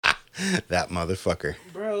That motherfucker.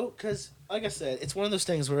 Bro, because like I said, it's one of those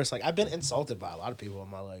things where it's like I've been insulted by a lot of people in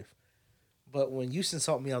my life. But when you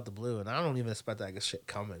insult me out the blue, and I don't even expect that shit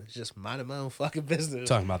coming, it's just minding my own fucking business.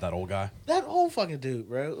 Talking about that old guy. That old fucking dude,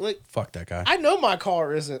 bro. Like, Fuck that guy. I know my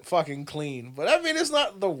car isn't fucking clean, but I mean, it's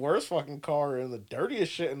not the worst fucking car and the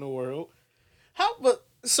dirtiest shit in the world.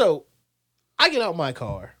 So, I get out my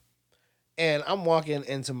car, and I'm walking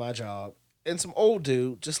into my job, and some old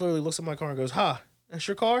dude just literally looks at my car and goes, "Huh, that's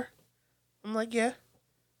your car?" I'm like, "Yeah."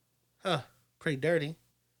 "Huh, pretty dirty."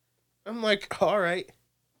 I'm like, "All right."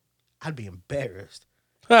 I'd be embarrassed.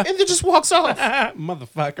 And then just walks off.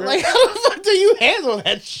 Motherfucker. Like, how the fuck do you handle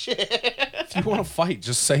that shit? If you want to fight,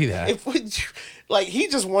 just say that. He was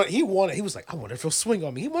like, I wonder if he'll swing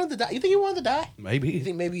on me. He wanted to die. You think he wanted to die? Maybe. You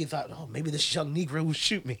think maybe he thought, oh, maybe this young Negro will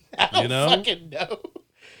shoot me? I don't fucking know.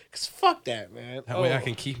 Because fuck that, man. That way I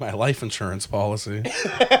can keep my life insurance policy.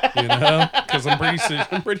 You know? Because I'm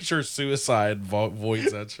pretty sure suicide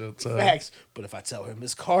voids that shit. So. Facts. But if I tell him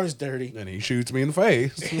his car's dirty. And he shoots me in the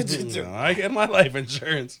face. I get my life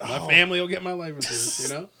insurance. My family will get my life insurance, you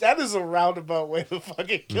know? That is a roundabout way to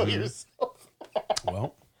fucking kill yourself.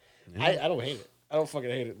 Well. Yeah. I don't hate it. I don't fucking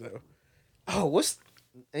hate it, though. Oh,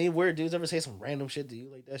 any weird dudes ever say some random shit to you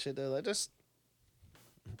like that shit, though? Like, just...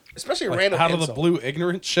 Especially like random out of the insult. blue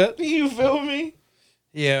ignorant shit. You feel me?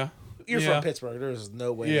 Yeah. You're from Pittsburgh. There's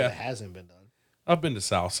no way that hasn't been done. I've been to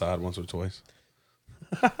Southside once or twice.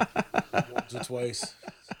 Once or twice.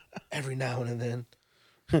 Every now and then.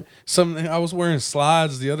 I was wearing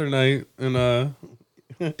slides the other night in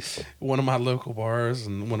one of my local bars,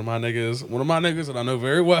 and one of my niggas that I know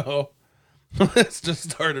very well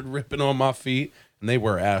just started ripping on my feet. And they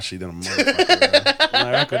were ashy than a motherfucker.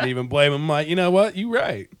 Like, I couldn't even blame them. I'm like, you know what? You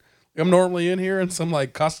right. I'm normally in here in some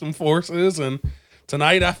like custom forces, and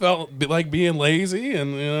tonight I felt like being lazy,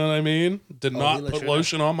 and you know what I mean? Did not put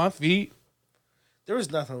lotion on my feet. There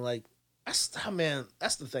was nothing like that's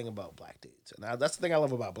the thing about black dudes. And that's the thing I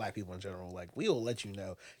love about black people in general. Like, we will let you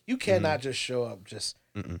know. You cannot just show up just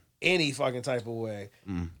any fucking type of way.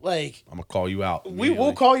 Like, I'm gonna call you out. We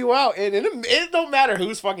will call you out, and it don't matter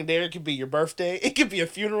whose fucking day. It could be your birthday. It could be a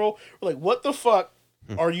funeral. We're like, what the fuck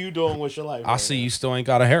are you doing with your life? I see you still ain't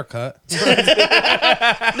got a haircut.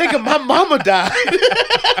 Nigga, my mama died.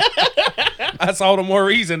 That's all the more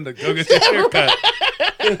reason to go get your haircut.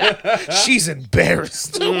 She's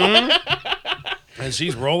embarrassed. And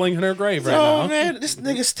she's rolling in her grave right now. Oh, man, this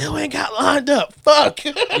nigga still ain't got lined up. Fuck.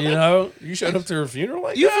 You know, you showed up to her funeral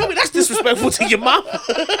like you that? feel me? That's disrespectful to your mama.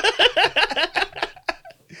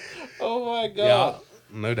 Oh, my God. Yeah,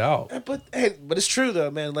 no doubt. But it's true,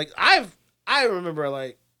 though, man. Like, I remember,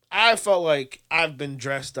 like, I felt like I've been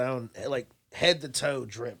dressed down, like, head to toe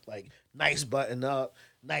drip. Like, nice button up,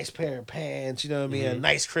 nice pair of pants, you know what I mean? A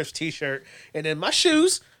nice crisp t-shirt. And then my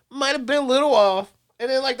shoes might have been a little off. And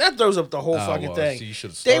then, like, that throws up the whole fucking thing. So you should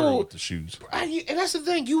have started with the shoes. And that's the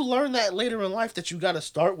thing. You learn that later in life that you got to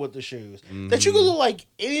start with the shoes. That you can look like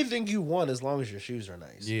anything you want as long as your shoes are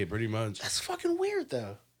nice. Yeah, pretty much. That's fucking weird,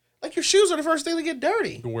 though. Like, your shoes are the first thing to get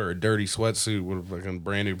dirty. You can wear a dirty sweatsuit with a fucking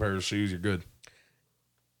brand new pair of shoes, you're good.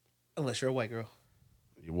 Unless you're a white girl.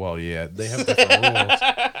 Well, yeah, they have different rules.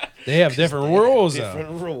 They have different rules, though.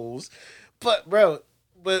 Different rules. But,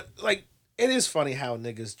 like, it is funny how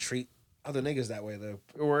niggas treat other niggas that way, though.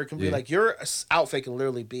 Or it can be like, your outfit can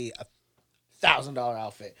literally be $1,000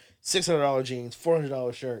 outfit, $600 jeans,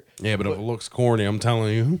 $400 shirt. Yeah, but if it looks corny, I'm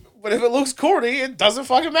telling you. But if it looks corny, it doesn't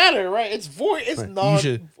fucking matter, right? It's void. It's not.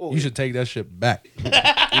 You should take that shit back.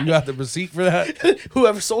 You got the receipt for that?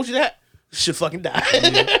 Whoever sold you that should fucking die.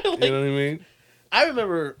 You know what I mean? I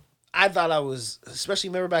remember, I thought I was,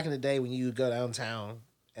 especially remember back in the day when you would go downtown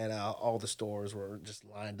and all the stores were just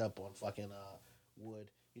lined up on fucking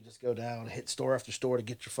wood. You just go down, hit store after store to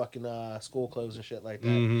get your fucking school clothes and shit like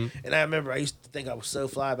that. And I remember I used to think I was so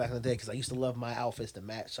fly back in the day because I used to love my outfits to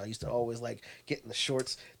match. So I used to always like getting the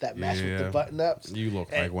shorts that match with the button ups. You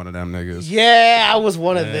look like one of them niggas. Yeah, I was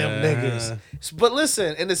one of them niggas. But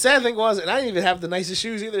listen, and the sad thing was, and I didn't even have the nicest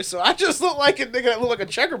shoes either. So I just looked like a nigga that looked like a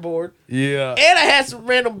checkerboard. Yeah. And I had some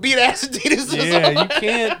random beat ass Adidas. Yeah, you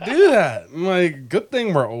can't do that. Like, good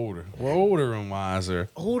thing we're older. We're older and wiser.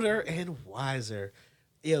 Older and wiser.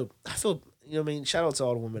 Yo, I feel, you know what I mean? Shout out to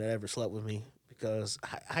all the women that ever slept with me because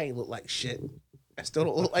I ain't look like shit. I still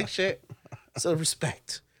don't look like shit. So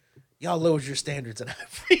respect. Y'all lowered your standards and I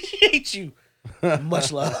appreciate you.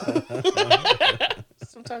 Much love.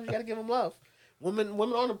 Sometimes you gotta give them love. Women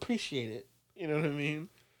aren't appreciated. You know what I mean?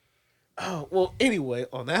 Oh, well, anyway,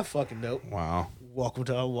 on that fucking note. Wow. Welcome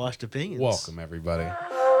to Unwashed Opinions. Welcome, everybody.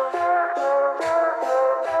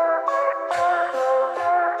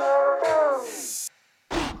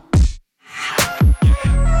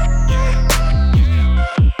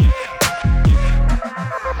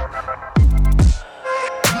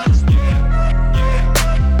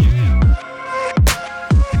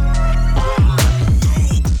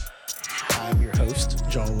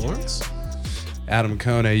 Adam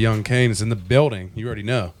Kone, Young Kane is in the building. You already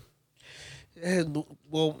know. And,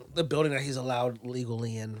 well, the building that he's allowed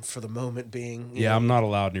legally in for the moment being. Yeah, I'm not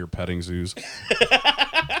allowed near petting zoos.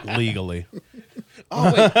 Legally. Oh,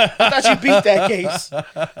 wait. I thought you beat that case.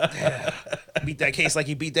 Beat that case like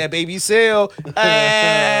you beat that baby Seal.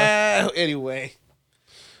 Anyway.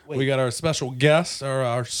 Wait. We got our special guest,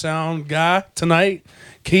 our sound guy tonight,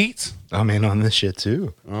 Keats. I'm in on this shit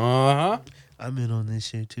too. Uh-huh. I'm in on this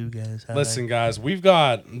shit too, guys. Hi. Listen, guys, we've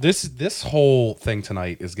got this whole thing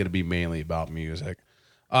tonight is going to be mainly about music.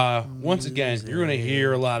 Once again, you're going to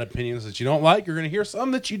hear a lot of opinions that you don't like. You're going to hear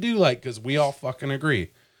some that you do like because we all fucking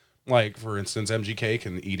agree. Like, for instance, MGK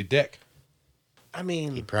can eat a dick. I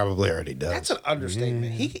mean, He probably already does. that's an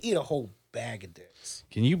understatement. He could eat a whole bag of dicks.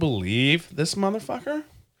 Can you believe this motherfucker?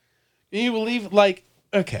 Can you believe, like,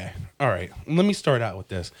 okay, all right, let me start out with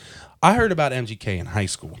this. I heard about MGK in high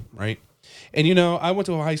school, right? And, you know, I went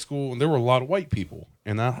to a high school, and there were a lot of white people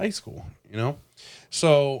in that high school, you know?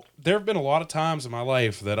 So there have been a lot of times in my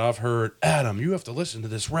life that I've heard, Adam, you have to listen to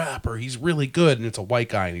this rapper. He's really good, and it's a white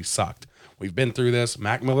guy, and he sucked. We've been through this.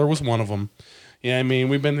 Mac Miller was one of them. Yeah, I mean,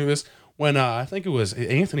 we've been through this. When I think it was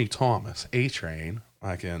Anthony Thomas, A-Train,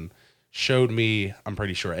 showed me, I'm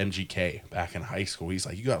pretty sure, MGK back in high school. He's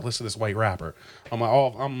like, you got to listen to this white rapper. I'm like,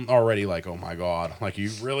 oh, I'm already like, oh my God. Like, you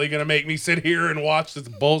really going to make me sit here and watch this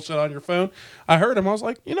bullshit on your phone? I heard him. I was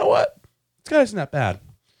like, you know what? This guy's not bad.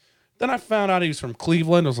 Then I found out he was from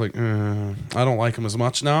Cleveland. I was like, I don't like him as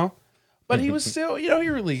much now. But he was still, you know, he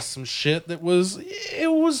released some shit that was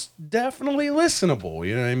definitely listenable.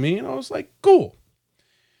 You know what I mean? I was like, cool.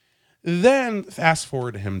 Then fast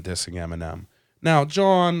forward to him dissing Eminem. Now,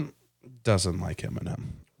 John doesn't like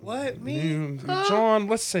Eminem. What? Me? Huh? John,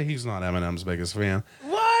 let's say he's not Eminem's biggest fan.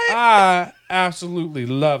 What? I absolutely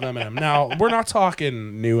love Eminem. Now, we're not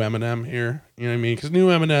talking new Eminem here. You know what I mean? Because new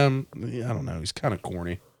Eminem, I don't know, he's kind of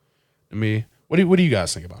corny to me. What do you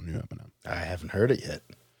guys think about new Eminem? I haven't heard it yet.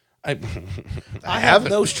 I have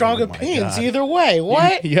no strong opinions either way.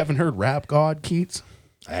 What? You haven't heard Rap God, Keats?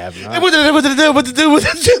 I have not. What to do with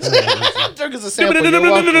it? Took us a sample.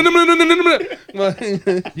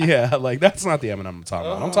 Yeah, like that's not the Eminem I'm talking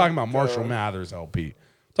about. I'm talking about Marshall Mathers LP. I'm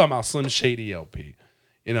talking about Slim Shady LP.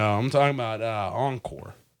 You know, I'm talking about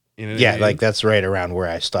Encore. You know what I mean? Like that's right around where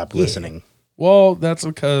I stopped listening. Well, that's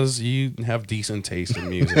because you have decent taste in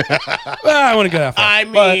music. I want to go that far. I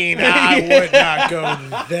mean, I would not go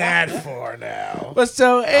that far now. But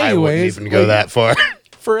so, anyways, I wouldn't even go that far.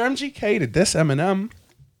 For MGK to diss Eminem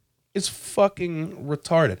is fucking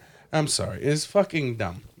retarded. I'm sorry, it's fucking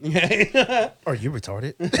dumb. Are you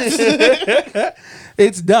retarded?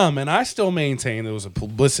 It's dumb, and I still maintain it was a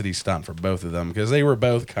publicity stunt for both of them because they were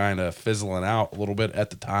both kind of fizzling out a little bit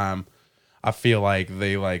at the time. I feel like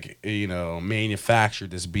they manufactured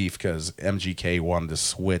this beef because MGK wanted to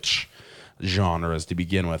switch genres to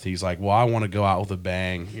begin with. He's like, well, I want to go out with a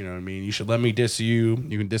bang. You know what I mean? You should let me diss you.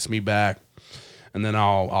 You can diss me back. And then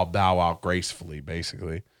I'll bow out gracefully,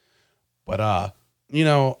 basically. But,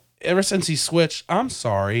 ever since he switched, I'm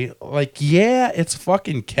sorry. Like, yeah, it's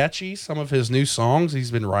fucking catchy. Some of his new songs he's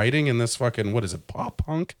been writing in this fucking, what is it, pop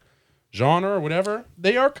punk genre or whatever.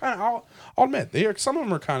 They are kind of, I'll admit, some of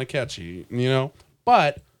them are kind of catchy, you know.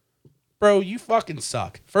 But, bro, you fucking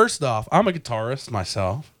suck. First off, I'm a guitarist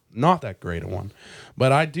myself. Not that great at one.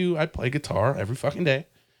 But I play guitar every fucking day,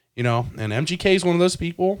 you know. And MGK is one of those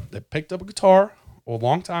people that picked up a guitar a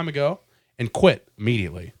long time ago and quit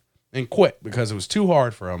immediately. And quit because it was too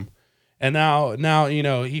hard for him. And now, you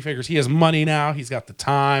know, he figures he has money now. He's got the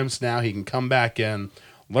time. So now he can come back in,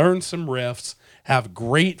 learn some riffs, have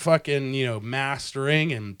great fucking, you know,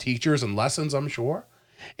 mastering and teachers and lessons, I'm sure.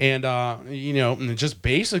 And, and just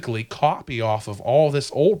basically copy off of all this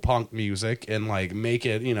old punk music and like make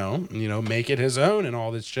it, make it his own and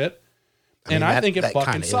all this shit. I think it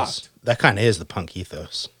fucking sucked. That kind of is the punk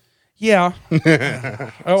ethos. Yeah.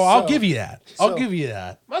 I'll give you that. I'll give you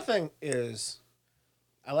that. My thing is,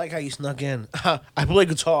 I like how you snuck in. I play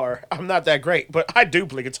guitar. I'm not that great, but I do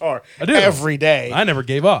play guitar. I do. Every day. I never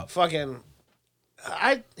gave up. Fucking,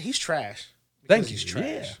 he's trash. Thank you. He's trash.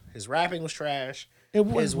 Yeah. His rapping was trash.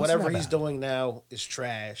 His whatever he's doing now is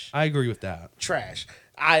trash. I agree with that. Trash.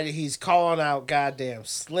 He's calling out goddamn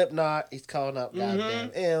Slipknot. He's calling out goddamn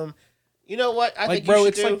M. You know what? I think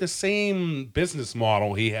it's like the same business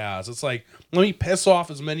model he has. It's like, let me piss off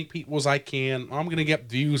as many people as I can. I'm going to get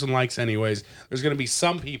views and likes anyways. There's going to be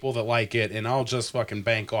some people that like it, and I'll just fucking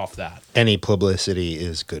bank off that. Any publicity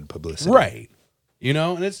is good publicity. Right. You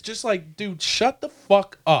know, and it's just like, dude, shut the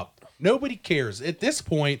fuck up. Nobody cares at this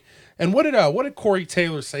point. And what did Corey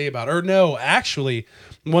Taylor say about it? Or no, actually,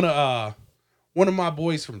 one one of my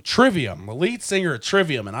boys from Trivium, the lead singer of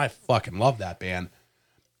Trivium, and I fucking love that band.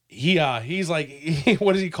 He's like,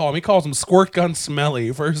 what does he call him? He calls him Squirt Gun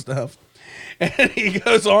Smelly, first off. And he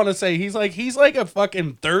goes on to say he's like a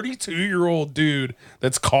fucking 32-year-old dude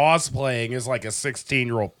that's cosplaying as like a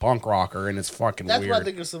 16-year-old punk rocker, and it's fucking That's weird. what I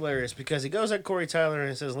think is hilarious because he goes at Corey Tyler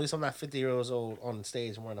and says, "At least I'm not 50 years old on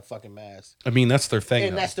stage and wearing a fucking mask." I mean, that's their thing.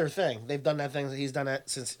 And though. that's their thing. They've done that thing. He's done that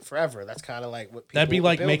since forever. That's kind of like what people That'd be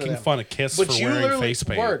like appeal to making them. fun of Kiss But for you wearing literally face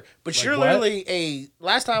paint. But Like, you're what? literally a.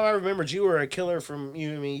 Last time I remembered, you were a killer from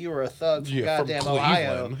you. I mean, you were a thug from Yeah, from goddamn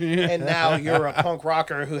Ohio, Cleveland. Yeah. and now you're a punk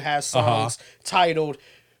rocker who has songs titled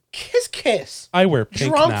 "Kiss." I wear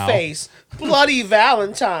pink Drunk now. Face, Bloody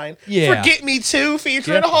Valentine, Yeah. Forget Me Too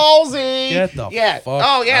featuring Get the- Halsey. get the yeah. fuck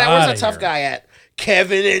Oh yeah, where's outta the tough here. guy at?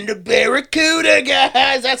 Kevin and the Barracuda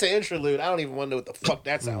guys. That's an interlude. I don't even want to know what the fuck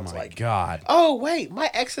that Oh sounds my like. god. Oh wait, my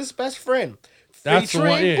ex's best friend, That's the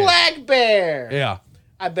featuring one, yeah. Black Bear. Yeah.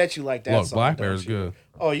 I bet you like that Look, song. Black don't Bear's you? good.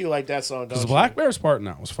 Oh, you like that song, don't Because you? Black Bear's part in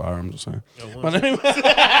that was fire. I'm just saying. But anyway,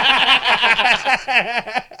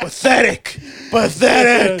 Pathetic.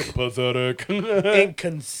 Pathetic. pathetic.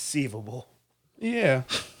 Inconceivable. Yeah.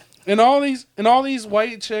 And all these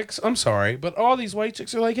white chicks, I'm sorry, but all these white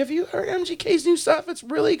chicks are like, have you heard MGK's new stuff? It's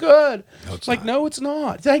really good. No, it's like, not. no, it's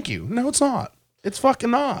not. Thank you. No, it's not. It's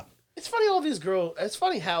fucking not. It's funny, all these girls. It's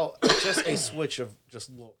funny how just a switch of just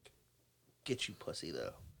look get you pussy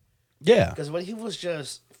though. Yeah. Because when he was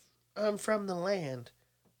just, I'm from the land.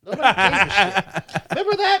 Nobody gave a shit.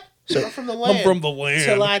 Remember that? I'm from the land. I'm from the land.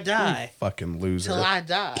 Till I die. Fucking loser. Till I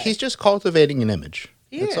die. He's just cultivating an image.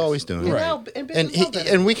 He That's is. all he's doing. And Right. now, and, And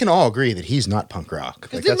and we can all agree that he's not punk rock.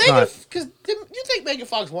 Like, Because that's not. you think Megan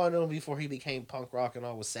Fox wanted him before he became punk rock and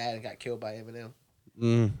all was sad and got killed by Eminem?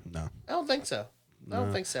 No. I don't think so. I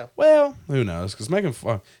don't think so. Well, who knows? Because Megan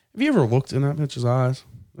Fox, have you ever looked in that bitch's eyes?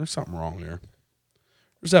 There's something wrong here.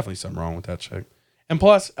 There's definitely something wrong with that chick. And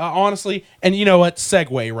plus, honestly, and you know what?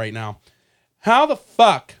 Segue right now. How the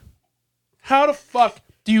fuck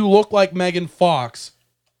do you look like Megan Fox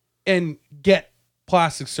and get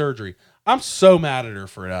plastic surgery? I'm so mad at her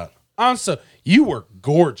for that. You were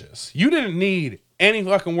gorgeous. You didn't need any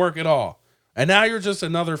fucking work at all. And now you're just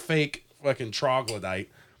another fake fucking troglodyte.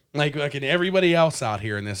 Like everybody else out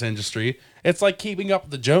here in this industry. It's like keeping up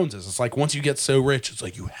with the Joneses. It's like once you get so rich, it's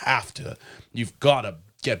like you've got to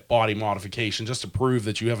get body modification just to prove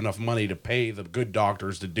that you have enough money to pay the good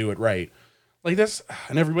doctors to do it right. Like this,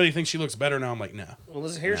 and everybody thinks she looks better now. I'm like, no. Well,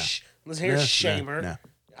 let's hear shamer. no.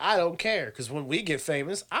 I don't care because when we get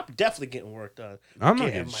famous, I'm definitely getting work done. I'm not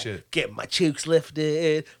Getting getting shit. Getting my cheeks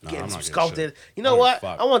lifted, I'm getting not some getting sculpted. shit. You know I don't what?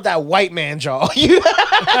 fuck. I want that white man jaw.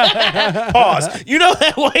 Pause. You know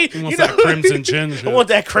that white. He wants you know, that crimson chin shit. I want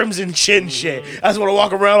that crimson chin shit. I just want to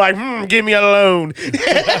walk around like, give me a loan.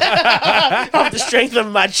 Off the strength of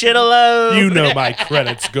my chin alone. You know my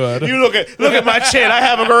credit's good. You look at my chin. I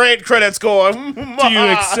have a great credit score. Do you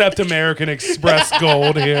accept American Express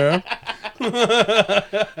Gold here?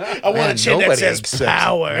 I want a chin that says accepts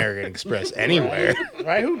power. American Express anywhere.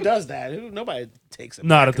 Right? Who does that? Nobody takes it.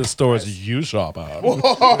 Not at the stores you shop at.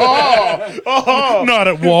 Oh, Not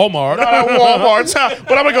at Walmart. not at Walmart.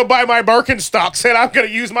 But I'm gonna go buy my Birkenstocks and I'm gonna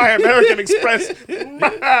use my American Express.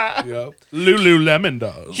 Yep. Lululemon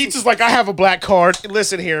does. He's just like, I have a black card.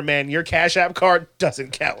 Listen here, man. Your Cash App card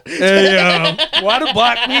doesn't count. Hey, why do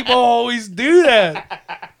black people always do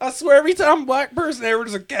that? I swear, every time a black person ever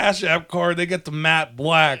does a Cash App card, they get the matte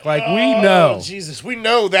black. Like, we know. Oh, Jesus, we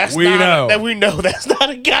know that's We not. know. That we know that's not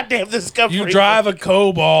a goddamn discovery. You drive a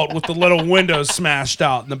Cobalt with the little windows smashed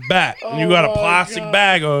out in the back, and you got a Oh, plastic God.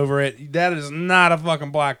 bag over it. That is not a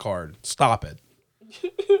fucking black card. Stop it.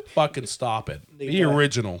 Fucking stop it. Be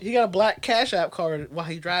original. He got a black Cash App card while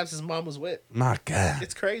he drives his mama's whip. My God.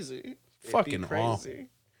 It's crazy. It'd be Fucking crazy.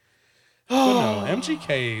 But no,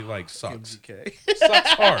 MGK like sucks. Okay. Sucks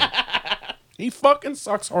hard. He fucking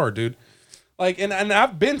sucks hard, dude. Like, and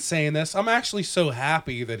I've been saying this. I'm actually so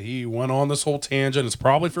happy that he went on this whole tangent. It's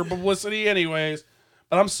probably for publicity, anyways.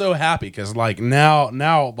 But I'm so happy because, like, now,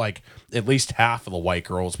 like, at least half of the white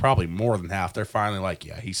girls, probably more than half, they're finally like,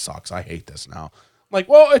 yeah, he sucks. I hate this now. Like,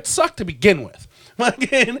 well, it sucked to begin with.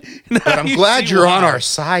 Like, But I'm glad you're on our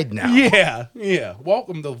side now. Yeah.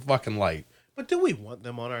 Welcome to the fucking light. But do we want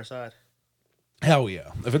them on our side? Hell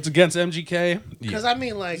yeah. If it's against MGK, Because yeah. I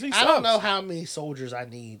mean, like, He I don't sucks. know how many soldiers I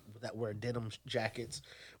need that wear denim jackets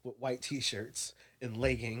with white t-shirts and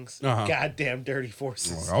leggings. Uh-huh. Goddamn dirty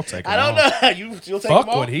forces. Well, I'll take I them don't all. know. You'll take Fuck them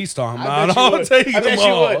all? what he's talking I about. bet you I'll would. take I them bet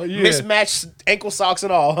all. you would. Yeah. Mismatched ankle socks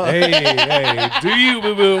and all. Huh? Hey, do you,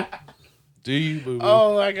 boo boo? Do you, boo boo?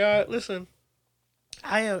 Oh my God! Listen,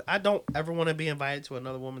 I don't ever want to be invited to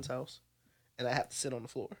another woman's house and I have to sit on the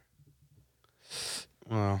floor.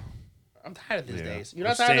 Well, I'm tired of these yeah. days. You're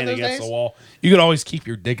not Or tired of stand those against days? the wall. You could always keep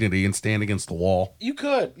your dignity and stand against the wall. You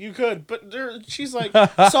could, but she's like,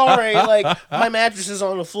 sorry, like my mattress is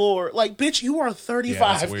on the floor. Like, bitch, you are 35.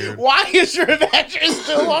 Yeah, that's weird. Why is your mattress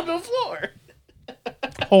still on the floor?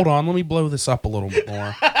 Hold on, let me blow this up a little bit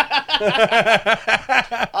more.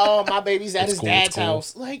 Oh, my baby's at It's his cool, dad's it's cool.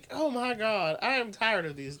 house. Like, oh my god, I am tired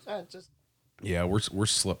of these. Yeah, we're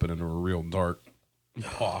slipping into a real dark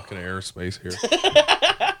pocket of airspace here.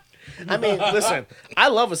 I mean, listen, I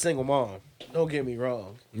love a single mom. Don't get me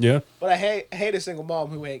wrong, Yeah, but I hate a single mom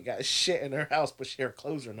who ain't got shit in her house, but her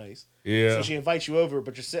clothes are nice. yeah. So she invites you over,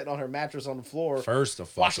 but you're sitting on her mattress on the floor, First the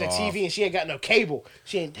fuck watching off. the TV, and she ain't got no cable.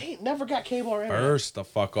 They ain't never got cable or internet. First the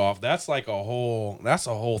fuck off. That's like a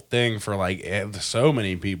whole thing for like so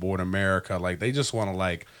many people in America. Like they just want to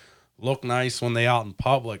like look nice when they out in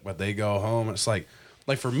public, but they go home. It's like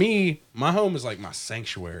for me, my home is like my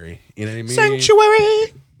sanctuary. You know what I mean?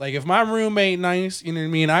 Sanctuary. Like if my room ain't nice, you know what I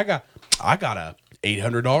mean? I got a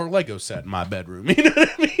 $800 Lego set in my bedroom. You know what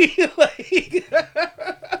I mean?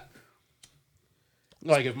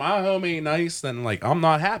 Like if my home ain't nice, then like I'm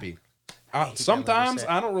not happy. Sometimes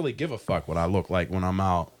I don't really give a fuck what I look like when I'm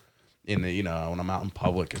out when I'm out in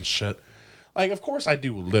public and shit. Like of course I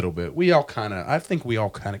do a little bit. I think we all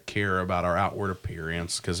kind of care about our outward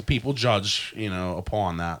appearance because people judge,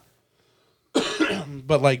 upon that.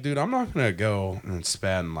 But like, dude, I'm not gonna go and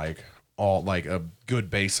spend like a good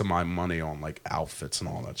base of my money on like outfits and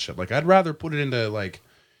all that shit. Like I'd rather put it into like,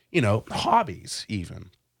 hobbies, even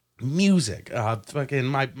music, fucking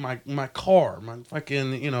my car, my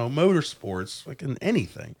fucking motorsports, fucking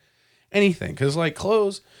anything. Because like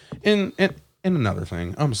clothes and another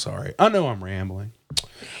thing. I'm sorry, I know I'm rambling,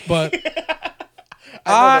 but.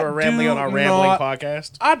 I know we're rambling on our rambling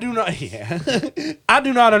podcast. I do not. Yeah, I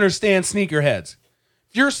do not understand sneakerheads.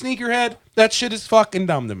 If you're a sneakerhead, that shit is fucking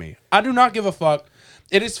dumb to me. I do not give a fuck.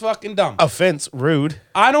 It is fucking dumb. Offense, rude.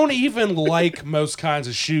 I don't even like most kinds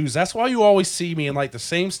of shoes. That's why you always see me in like the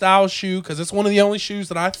same style shoe because it's one of the only shoes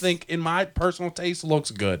that I think, in my personal taste, looks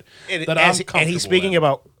good. And he's speaking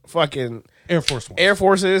about fucking Air Force Ones, Air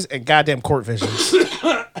Forces, and goddamn Court Visions,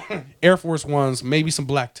 Air Force Ones, maybe some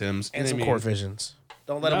Black Tims, and some I mean? Court Visions.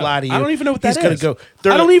 Don't let him lie to you. I don't even know what that He's is. gonna go.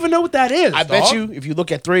 I don't even know what that is. I bet dog. you, if you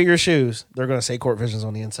look at 3 of your shoes, they're gonna say Court Visions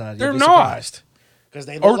on the inside. They're You'll be not. surprised. Because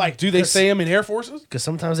they look Or like. do they say them in Air Forces? Because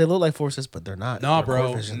sometimes they look like Forces, but they're not. Nah, They're bro.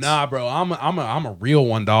 Court Visions. Nah, bro. I'm a real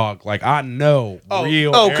one, dog. Like I know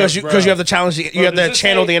real. Oh, because you have to challenge. You have to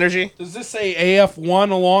channel the energy. Does this say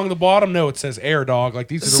AF1 along the bottom? No, it says Air, dog. Like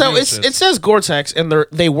these are the So real it shits. says Gore-Tex, and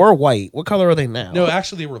they were white. What color are they now? No,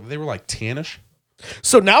 actually they were like tannish.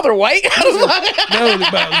 So now they're white.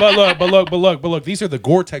 No, but look. These are the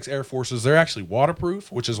Gore-Tex Air Forces. They're actually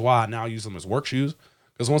waterproof, which is why I now use them as work shoes.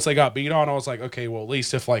 Because once they got beat on, I was like, okay, well, at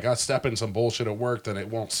least if like I step in some bullshit at work, then it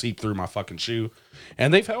won't seep through my fucking shoe.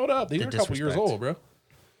 And they've held up. These are a couple years old, bro.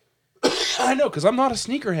 I know, because I'm not a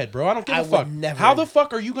sneakerhead, bro. I don't give a fuck. How the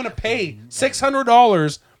fuck are you gonna pay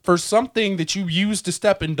 $600 for something that you use to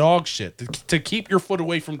step in dog shit to keep your foot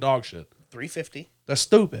away from dog shit? $350, That's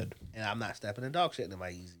stupid. and I'm not stepping in dog shit in my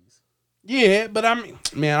Yeezys. Yeah, but I mean,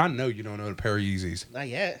 man, I know you don't know a pair of Yeezys. Not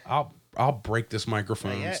yet, I'll break this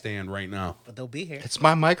microphone Not yet. stand right now. but they'll be here. It's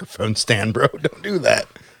my microphone stand, bro. Don't do that.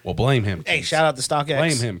 Well, blame him. Hey, Keats. shout out to StockX.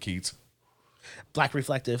 Blame him, Keats. Black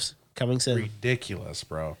Reflectives coming soon. Ridiculous,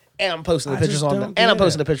 bro. And I'm posting the I pictures just on. don't And I'm get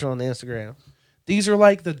posting it. the picture on the Instagram. These are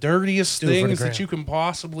like the dirtiest Do it for the things gram. that you can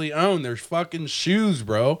possibly own. They're fucking shoes,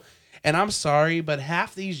 bro. And I'm sorry, but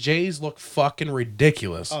half these J's look fucking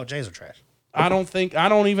ridiculous. Oh, J's are trash. I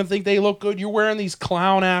don't even think they look good. You're wearing these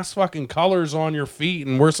clown ass fucking colors on your feet,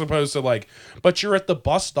 and we're supposed to like, but you're at the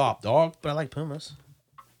bus stop, dog. But I like Pumas,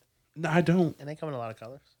 No, I don't. and they come in a lot of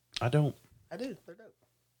colors. I don't. I do. They're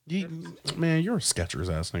dope. Man, you're a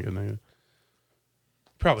Skechers ass nigga.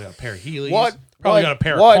 Probably got a pair of Heelys. What? Probably got a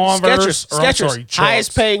pair of Converse. Skechers. or, I'm Skechers. sorry, Chucks.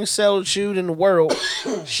 Highest paying sell shoe in the world.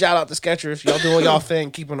 Shout out to Skechers. Y'all doing y'all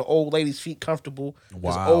thing, keeping the old ladies' feet comfortable.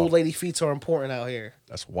 Because Wow. old lady feet are important out here.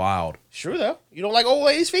 That's wild. Sure though. You don't like old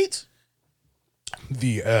ladies' feet?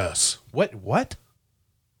 The S. What?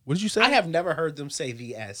 What did you say? I have never heard them say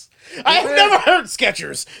the S. I have never heard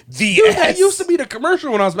Skechers. The Dude, S. that used to be the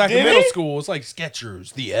commercial when I was back in Did middle it? school. It's like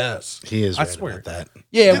Skechers, the S. He is I right swear. about that.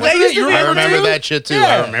 Yeah, Did they used to be- I remember too? that shit too. Yeah.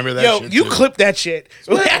 I remember that Yo, shit you too. clip that shit.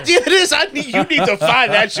 At the end of this, you need to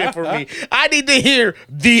find that shit for me. I need to hear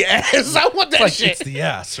the S. I want that Like shit. it's the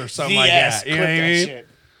S or something The like S. that. You Clip know what I that mean? shit.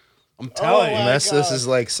 I'm telling you. my Unless this God. is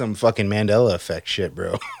like some fucking Mandela effect shit,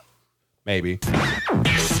 bro. Maybe.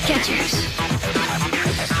 Skechers.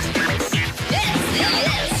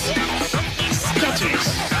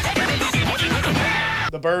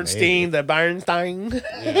 Bernstein, the Bernstein.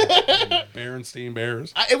 Yeah. Berenstein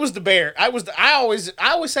Bears. It was the bear. I always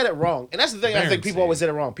said it wrong, and that's the thing. I think people always said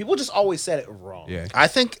it wrong. People just always said it wrong. Yeah. I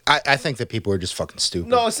think that people are just fucking stupid.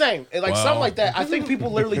 No, same. Like something like that. I think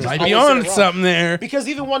people literally just Might always be said on it wrong. something there. Because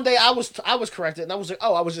even one day I was corrected, and I was like,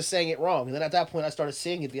 oh, I was just saying it wrong. And then at that point, I started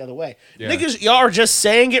seeing it the other way. Yeah. Niggas, y'all are just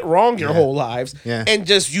saying it wrong your whole lives, and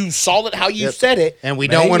just you saw it how you said it, and we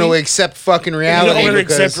don't want to accept fucking you reality. don't want to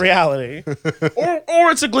because- accept reality,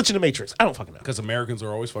 or it's a glitch in the matrix. I don't fucking know. Because Americans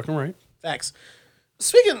are always fucking right. Facts.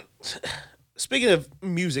 Speaking of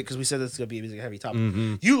music, because we said this is gonna be a music heavy topic,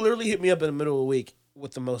 you literally hit me up in the middle of the week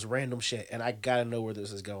with the most random shit, and I gotta know where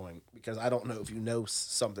this is going because I don't know if you know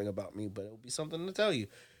something about me, but it'll be something to tell you.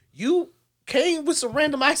 You came with some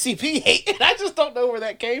random ICP hate, and I just don't know where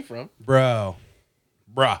that came from. Bruh.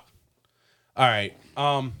 All right.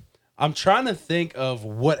 I'm trying to think of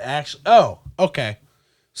what actually. Oh, okay.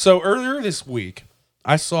 So earlier this week,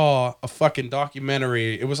 I saw a fucking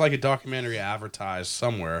documentary. It was like a documentary advertised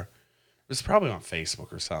somewhere. It was probably on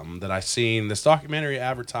Facebook or something that I seen this documentary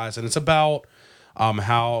advertised, and it's about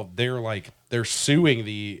how they're suing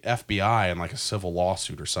the FBI in like a civil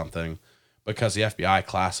lawsuit or something because the FBI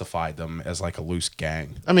classified them as like a loose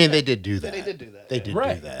gang. I mean, they did do that. They did do that. They did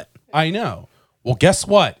Right. do that. I know. Well, guess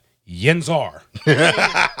what? Yins are.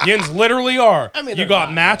 Yins literally are. I mean, you they're got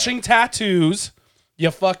not, matching tattoos.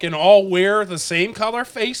 You fucking all wear the same color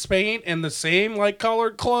face paint and the same like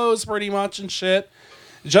colored clothes pretty much and shit.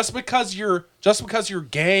 Just because your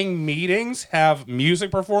gang meetings have music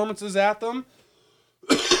performances at them,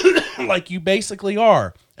 like you basically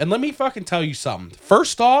are. And let me fucking tell you something.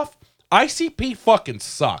 First off, ICP fucking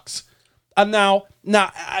sucks. Now,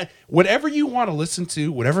 whatever you want to listen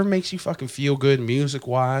to, whatever makes you fucking feel good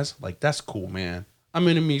music-wise, like, that's cool, man. I'm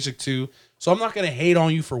into music, too, so I'm not going to hate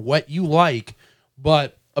on you for what you like,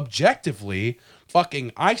 but objectively,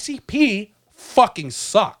 fucking ICP fucking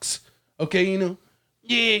sucks. Okay, you know?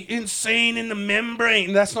 Yeah, insane in the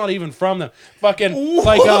membrane. That's not even from them. Fucking,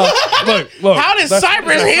 like, look. How did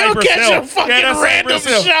Cypress Hill catch a fucking random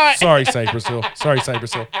shot? Sorry, Cypress Hill.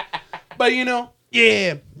 But,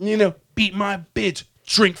 beat my bitch,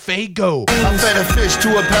 drink Faygo. I fed a fish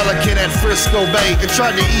to a pelican at Frisco Bay and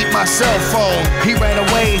tried to eat my cell phone. He ran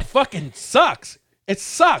away. It fucking sucks. It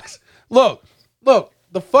sucks. Look,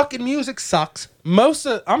 the fucking music sucks.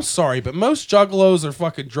 I'm sorry, but most juggalos are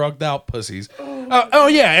fucking drugged out pussies. Oh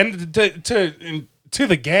yeah, and to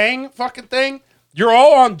the gang fucking thing, you're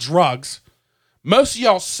all on drugs. Most of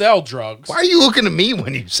y'all sell drugs. Why are you looking at me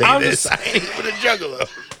when you say I'm this? just- I ain't even a juggalo.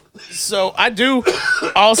 So I do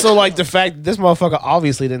also like the fact that this motherfucker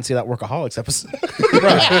obviously didn't see that Workaholics episode.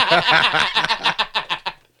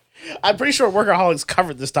 I'm pretty sure Workaholics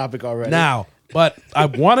covered this topic already. Now, but I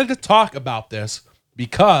wanted to talk about this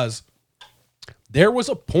because there was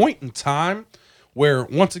a point in time where,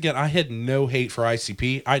 once again, I had no hate for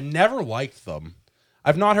ICP. I never liked them.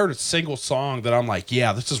 I've not heard a single song that I'm like,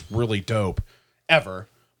 yeah, this is really dope, ever.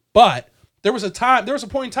 But there was a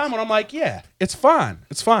point in time when I'm like, yeah, it's fine.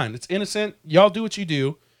 It's fine. It's innocent. Y'all do what you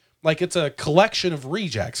do. Like, it's a collection of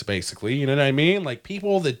rejects, basically. You know what I mean? Like,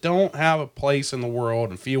 people that don't have a place in the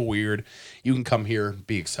world and feel weird, you can come here and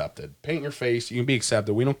be accepted. Paint your face. You can be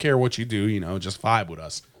accepted. We don't care what you do. Just vibe with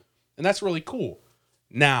us. And that's really cool.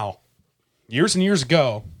 Now, years and years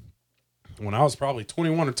ago, when I was probably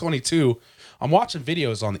 21 or 22, I'm watching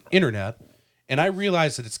videos on the internet, and I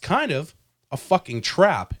realized that it's kind of a fucking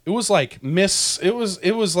trap. It was like Miss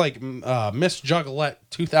Juggalette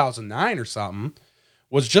 2009 or something,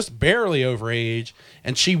 was just barely over age,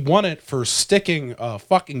 and she won it for sticking a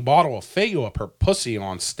fucking bottle of Faygo up her pussy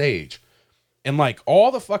on stage. And like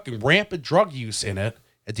all the fucking rampant drug use in it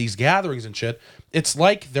at these gatherings and shit, it's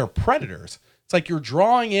like they're predators. It's like you're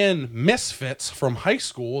drawing in misfits from high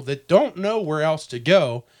school that don't know where else to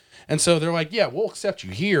go. And so they're like, yeah, we'll accept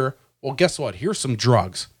you here. Well, guess what? Here's some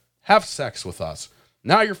drugs. Have sex with us.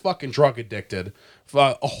 Now you're fucking drug addicted,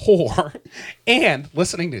 a whore, and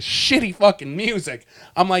listening to shitty fucking music.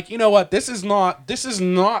 I'm like, you know what? This is not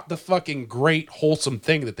the fucking great wholesome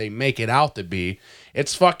thing that they make it out to be.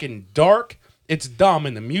 It's fucking dark, it's dumb,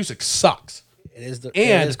 and the music sucks. It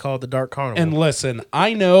is called the Dark Carnival. And listen,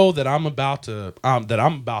 I know that I'm about to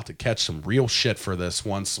catch some real shit for this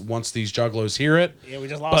once these juggalos hear it. Yeah, we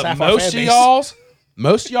just lost but half our most fan of base.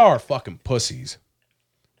 most of y'all are fucking pussies.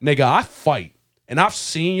 Nigga, I fight. And I've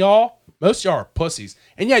seen y'all. Most of y'all are pussies.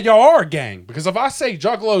 And yeah, y'all are a gang. Because if I say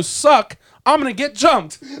juggalos suck, I'm going to get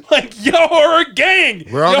jumped. Like, y'all are a gang.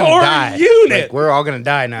 We're all y'all gonna are die. a unit. Like, we're all gonna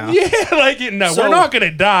die now. Yeah, like, no, So, we're not going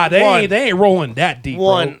to die. They one- ain't rolling that deep,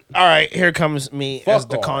 One, bro. all right, here comes me as Fuck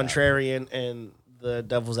the all that. contrarian and the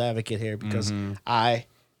devil's advocate here because I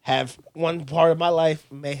have one part of my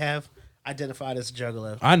life may have identified as a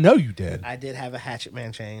juggalo. I know you did. I did have a Hatchet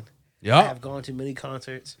Man chain. I Yeah. have gone to many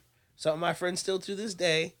concerts. Some of my friends still to this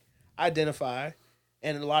day identify,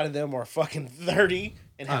 and a lot of them are fucking 30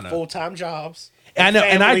 and have know. full-time jobs. I know,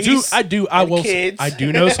 and I families do. I and will. kids. I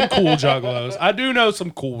do know some cool juggalos. I do know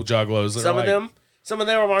some cool juggalos. That Some are of like, them. Some of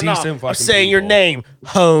them are decent not. I'm fucking saying your people. name,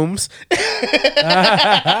 Holmes.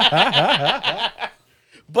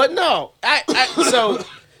 But no, so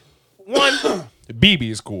one BB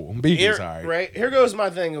is cool. BB's here, alright. right here goes my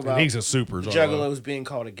thing about He's a super juggalo. juggalos being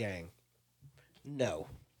called a gang. No,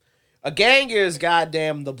 a gang is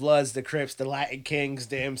goddamn the Bloods, the Crips, the Latin Kings,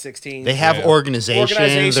 the M16s. They have Yeah.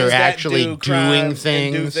 organizations. They're that actually do crime doing and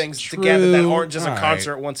things. do things together that True. aren't just a Alright.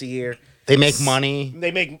 concert once a year. They make money.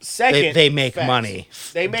 They make second. They make facts. money.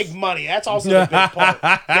 They make money. That's also the big part.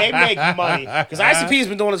 They make money because ICP's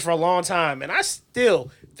been doing this for a long time, and I still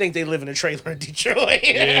think they live in a trailer in Detroit.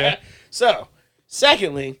 Yeah. So,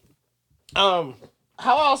 secondly, how I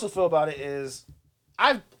also feel about it is,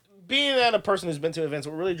 being that a person who's been to events,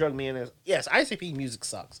 what really drug me in is, yes, ICP music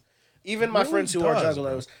sucks. Even my really friends who are does,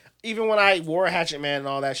 juggalos, even when I wore a Hatchet Man and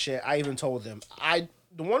all that shit, I even told them,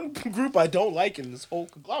 the one group I don't like in this whole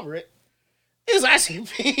conglomerate is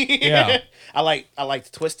ICP. Yeah. I like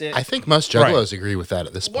to twist it. I think most juggalos agree with that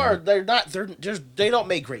at this point. They're they don't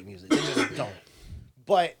make great music. They just don't.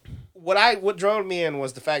 But what drove me in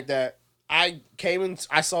was the fact that I came in,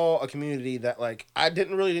 I saw a community that like I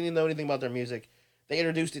didn't know anything about their music. They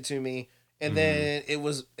introduced it to me, and then it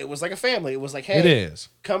was like a family. It was like, hey, It is.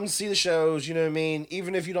 come see the shows. You know what I mean?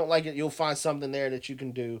 Even if you don't like it, you'll find something there that you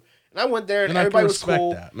can do. And I went there, and And I can everybody was respect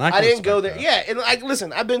cool. that. And I I can didn't go respect there. that. Yeah, and like,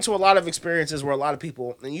 listen, I've been to a lot of experiences where a lot of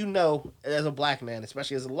people, and you know, as a black man,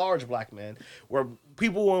 especially as a large black man, where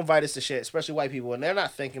people will invite us to shit, especially white people, and they're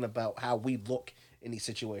not thinking about how we look in these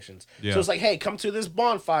situations. Yeah. So it's like, hey, come to this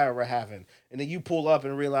bonfire we're having, and then you pull up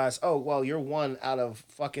and realize, oh, well, you're one out of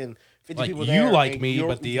fucking 50 Like, people you there. like and me, you're-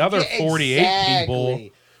 but the other 48 people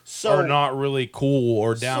exactly. So are not really cool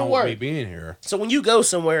or down with me word. being here. So when you go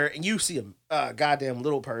somewhere and you see a goddamn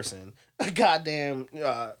little person, a goddamn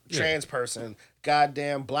trans person,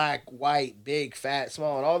 goddamn black, white, big, fat,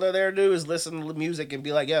 small, and all they're there to do is listen to the music and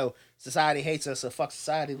be like, yo, society hates us, so fuck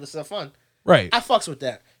society, let's have fun. Right. I fucks with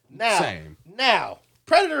that. Same. Now,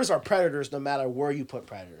 predators are predators no matter where you put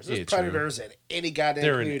predators. There's Yeah, true. predators in any goddamn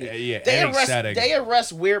They're in- community. yeah, they any arrest setting. they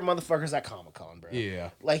arrest weird motherfuckers at Comic-Con, bro. Yeah.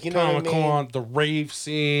 Like, you know what I Comic mean? Con, the rave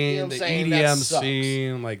scene, You know what I'm the saying? That EDM sucks.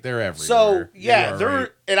 scene, like they're everywhere. So yeah, You're they're right.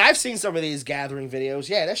 and I've seen some of these gathering videos.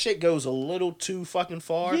 Yeah, that shit goes a little too fucking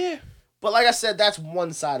far. Yeah. But like I said, that's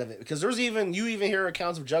one side of it because you even hear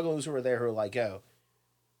accounts of juggalos who are there who are like, yo,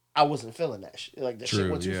 I wasn't feeling that shit. Like, the shit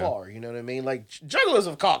True, went too yeah. far. You know what I mean? Like, juggalos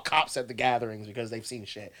have called cops at the gatherings because they've seen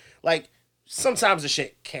shit. Like, sometimes the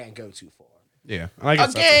shit can go too far. Yeah. I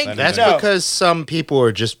guess A gang, with That's anything. No. because some people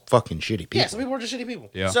are just fucking shitty people. Yeah, some people are just shitty people.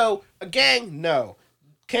 Yeah. So, a gang, no.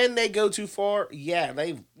 Can they go too far? Yeah,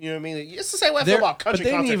 you know what I mean? It's the same way I feel They're- about but country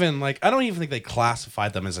they didn't concerts. even like. I don't even think they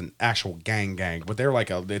classified them as an actual gang, but they're like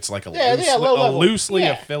it's like a Yeah, loosely, low a level. loosely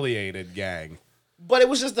Yeah. affiliated gang. But it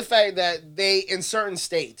was just the fact that they, in certain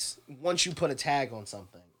states, once you put a tag on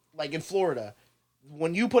something, like in Florida,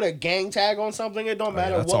 when you put a gang tag on something, it don't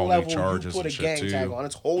matter that's what all new level you charges put a and shit, gang too. tag on.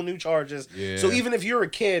 It's whole new charges. Yeah. So even if you're a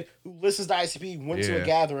kid who listens to ICP, went to a Yeah.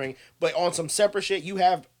 gathering, but on some separate shit, you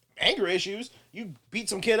have anger issues, you beat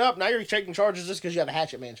some kid up, now you're taking charges just because you have a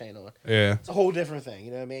Hatchet Man chain on. Yeah. It's a whole different thing.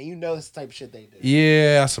 You know what I mean? You know this type of shit they do.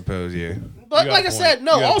 Yeah, I suppose. Yeah. But You got like a I point. said, You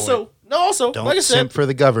got a point. also, Don't like I said, simp for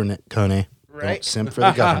the government, Kone. Right. Don't simp for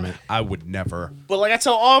the government. I would never. but like I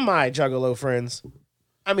tell all my juggalo friends,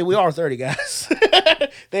 I mean, we are 30 guys.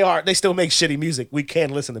 They still make shitty music. We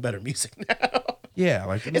can listen to better music now. Yeah,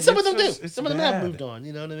 like And some of them do. it's Some of them have bad. moved on.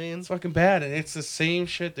 You know what I mean? It's fucking bad, and it's the same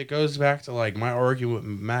shit that goes back to like my argument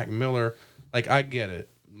with Mac Miller. Like, I get it.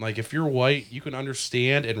 Like, if you're white, you can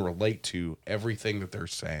understand and relate to everything that they're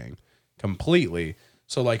saying completely.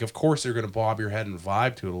 So, like, of course, they're gonna bob your head and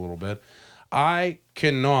vibe to it a little bit. I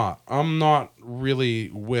cannot. I'm not really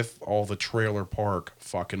with all the trailer park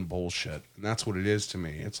fucking bullshit, and that's what it is to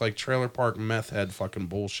me. It's like trailer park meth head fucking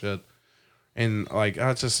bullshit. And like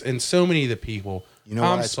I just and so many of the people, You know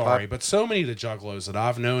I'm why, sorry, Spot? but so many of the juggalos that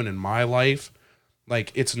I've known in my life,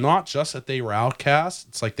 like it's not just that they were outcasts,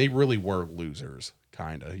 it's like they really were losers,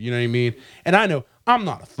 kinda. You know what I mean? And I know I'm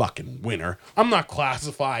not a fucking winner. I'm not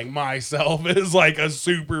classifying myself as like a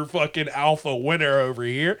super fucking alpha winner over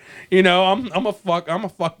here. You know, I'm a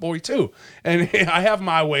fuck boy too. And I have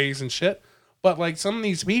my ways and shit. But like some of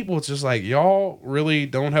these people, it's just like y'all really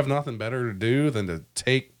don't have nothing better to do than to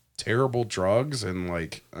take terrible drugs and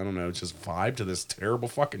like I don't know, just vibe to this terrible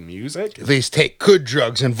fucking music. At least take good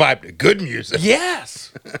drugs and vibe to good music.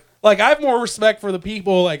 Yes. Like I have more respect for the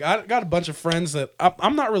people. Like I got a bunch of friends that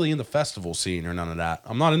I'm not really in the festival scene or none of that.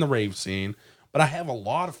 I'm not in the rave scene, but I have a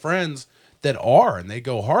lot of friends that are, and they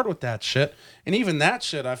go hard with that shit. And even that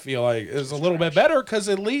shit, I feel like is a little bit better because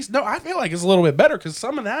at least I feel like it's a little bit better because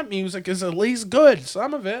some of that music is at least good.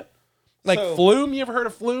 Some of it, like Flume. You ever heard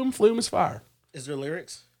of Flume? Flume is fire. Is there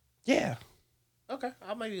lyrics? Yeah. Okay,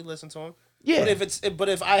 I'll maybe listen to them. Yeah. But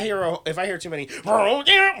if I hear too many,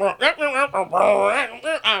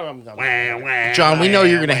 John, we know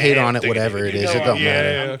you're gonna hate on it, whatever it is. It don't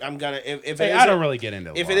matter. I'm gonna if Hey, I don't really get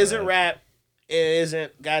into if it isn't rap, it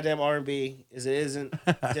isn't goddamn R&B, it isn't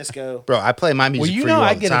disco. Bro, I play my music you for know you I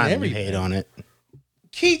all the get time. into And you hate on it.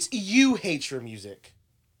 Keats, you hate your music.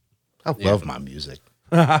 I love my music.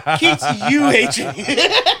 Keats, you hate your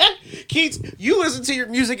Keats, you listen to your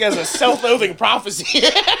music as a self-loathing prophecy.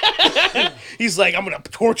 He's like, I'm gonna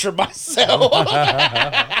torture myself.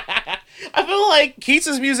 I feel like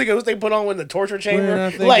Keats' music is what they put on in the torture chamber. When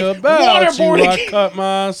I think Like about waterboarding. you, I cut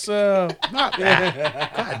myself. Not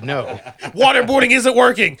that. God, no. Waterboarding isn't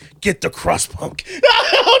working. Get the crust punk.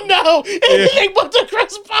 Oh no! Anything but the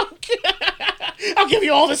crust punk. I'll give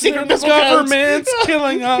you all the secret missile Government's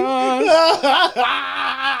killing us.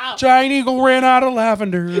 Giant Eagle ran out of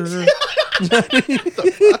lavender.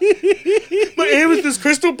 My amethyst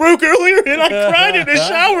crystal broke earlier and I cried in the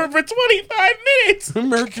shower for 25 minutes.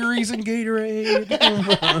 Mercury's in Gatorade.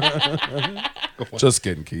 Just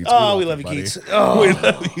kidding, Keats. Oh, we love you, Keats. Oh, we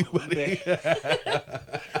love you, buddy.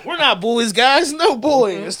 We're not bullies, guys. No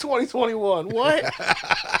bullying. It's 2021. What?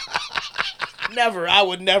 Never. I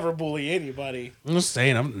would never bully anybody. I'm just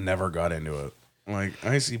saying, I've never got into it. Like,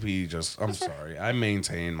 ICP I'm sorry. I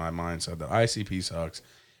maintain my mindset that ICP sucks.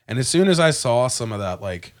 And as soon as I saw some of that,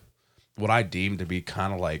 like, what I deemed to be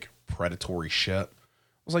kind of like predatory shit,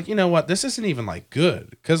 I was like, you know what? This isn't even like good.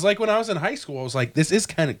 Because, like, when I was in high school, I was like, this is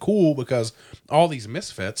kind of cool because all these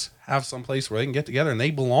misfits have some place where they can get together and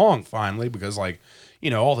they belong finally because, like, you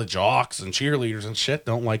know, all the jocks and cheerleaders and shit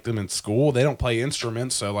don't like them in school. They don't play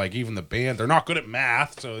instruments. So, like, even the band, they're not good at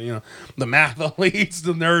math. So, you know, the math elites,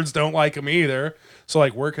 the nerds don't like them either. So,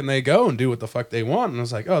 like, where can they go and do what the fuck they want? And I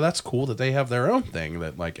was like, oh, that's cool that they have their own thing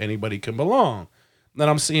that, like, anybody can belong. And then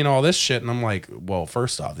I'm seeing all this shit and I'm like, well,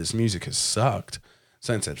 first off, this music has sucked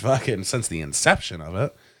since the inception of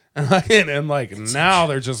it. And like, now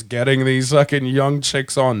they're just getting these fucking young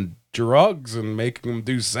chicks on drugs and making them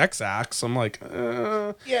do sex acts. I'm like,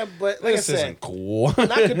 yeah, but like this I said, isn't cool. I'm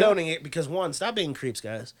not condoning it because one, stop being creeps,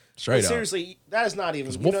 guys. Straight up. Seriously, that is not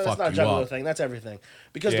even. We'll that's not a fuck you juggalo up. thing. That's everything.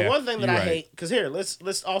 Because Yeah, the one thing that you're I right. hate, because here,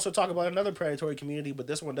 let's also talk about another predatory community, but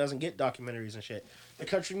this one doesn't get documentaries and shit. The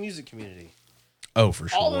country music community. Oh, for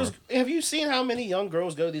sure. All those. Have you seen how many young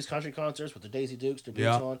girls go to these country concerts with the Daisy Dukes, their boots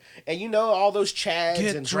Yeah. on, and you know all those Chads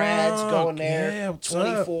Get and Drads drunk. going there, Yeah, what's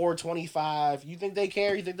 24, 25. You think they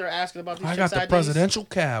care? You think they're asking about these? I got chicks' the IDs? presidential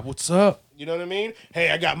cab. What's up? You know what I mean?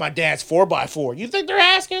 Hey, I got my dad's 4x4. You think they're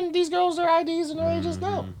asking these girls their IDs and their ages?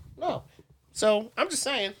 No, no. So I'm just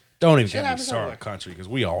saying. Don't even Shit get me happens started everywhere. on country because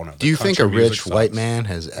we all know. Do you think a country music rich white sucks. man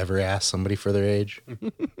has ever asked somebody for their age?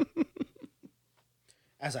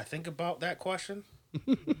 As I think about that question,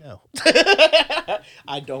 no.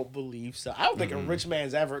 I don't believe so. I don't think a rich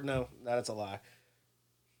man's ever. No, that's a lie.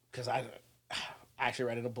 Because I actually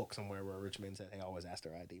read in a book somewhere where a rich man said, "Hey, always ask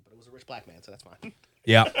their ID," but it was a rich black man, so that's fine.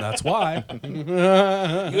 Yeah, that's why.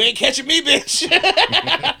 You ain't catching me,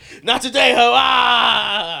 bitch. Not today, ho.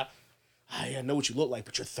 I know what you look like,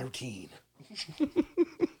 but you're 13.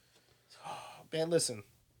 Man, listen.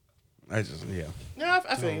 I just No,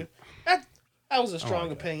 I feel you. That was a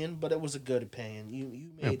strong opinion, but it was a good opinion.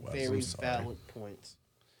 You made was, very I'm sorry. valid points.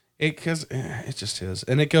 Because it just is,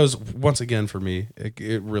 and it goes once again for me.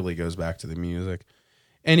 It really goes back to the music.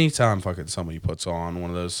 Anytime fucking somebody puts on one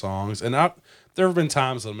of those songs, and there have been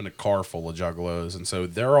times that I'm in a car full of juggalos, and so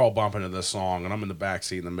they're all bumping to this song, and I'm in the back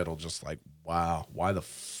seat in the middle, just like, wow, why the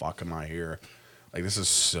fuck am I here? Like, this is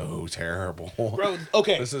so terrible. Bro,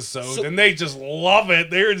 okay. This is so and they just love it.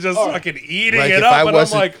 They're just fucking eating Like it if up. I And I'm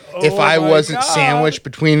wasn't, like, oh if I my wasn't God. sandwiched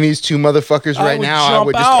between these two motherfuckers I right would now, I jump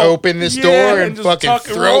would just out. open this Yeah, door and just fucking tuck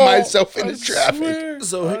and throw roll. myself I into traffic. swear.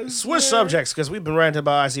 So switch subjects because we've been ranting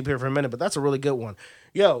about ICP for a minute, but that's a really good one.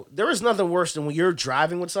 Yo, there is nothing worse than when you're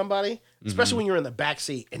driving with somebody, especially when you're in the back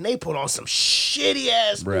seat, and they put on some shitty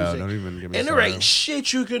ass Bro, music, don't even get me and there started. ain't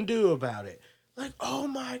shit you can do about it. Like, oh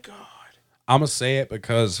my god. I'm gonna say it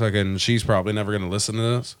because fucking she's probably never gonna listen to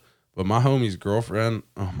this. But my homie's girlfriend,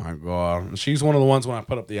 oh my God. She's one of the ones when I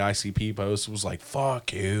put up the ICP post was like,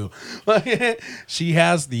 fuck you. She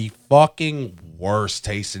has the fucking worst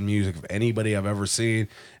taste in music of anybody I've ever seen.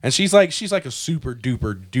 And she's like a super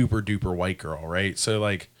duper white girl, right? So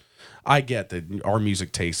like I get that our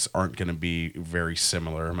music tastes aren't going to be very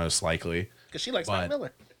similar, most likely. Because she likes Mac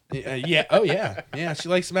Miller. Yeah. Oh, yeah. Yeah. She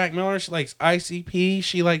likes Mac Miller. She likes ICP.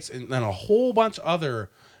 She likes, and a whole bunch of other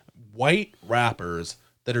white rappers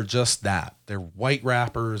that are just that. They're white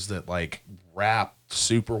rappers that like rap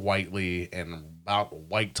super whitely and about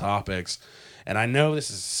white topics. And I know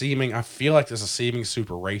I feel like this is seeming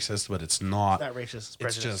super racist, but it's not. It's not racist. It's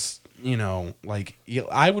prejudice. It's just, like,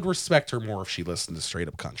 I would respect her more if she listened to straight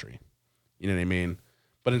up country. You know what I mean?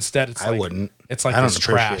 But instead, it's like, I wouldn't. It's like I don't this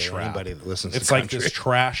trash appreciate rap. anybody that listens It's to like country. this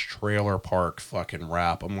trash trailer park fucking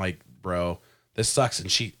rap. I'm like, bro, this sucks.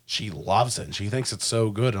 And she loves it. And she thinks it's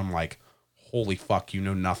so good. I'm like, holy fuck, you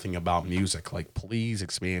know nothing about music. Like, please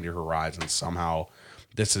expand your horizons somehow.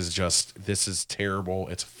 This is terrible.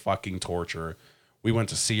 It's fucking torture. We went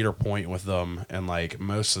to Cedar Point with them, and like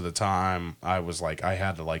most of the time I was like, I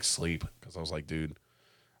had to like sleep because I was like, dude,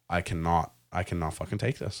 I cannot fucking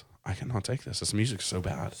take this. I cannot take this. This music's so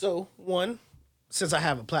bad. So, one, since I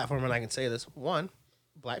have a platform and I can say this, one,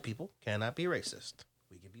 black people cannot be racist.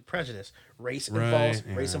 We can be prejudiced. Race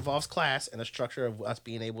involves class and a structure of us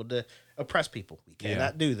being able to oppress people. We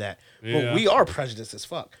cannot do that. Yeah. But we are prejudiced as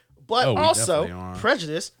fuck. But Oh, we also, definitely are.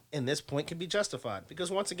 prejudice in this point can be justified.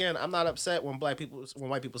 Because once again, I'm not upset when white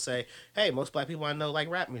people say, hey, most black people I know like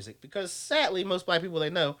rap music. Because sadly, most black people they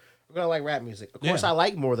know are going to like rap music. Of course, Yeah. I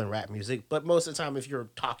like more than rap music. But most of the time, if you're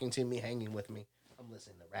talking to me, hanging with me, I'm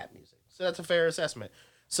listening to rap music. So that's a fair assessment.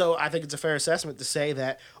 So I think it's a fair assessment to say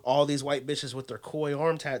that all these white bitches with their koi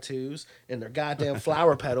arm tattoos and their goddamn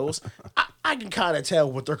flower petals, I can kind of tell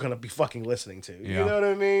what they're gonna be fucking listening to. You Yeah. know what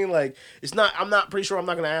I mean? Like, it's not. I'm not pretty sure. I'm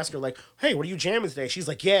not gonna ask her like, "Hey, what are you jamming today?" She's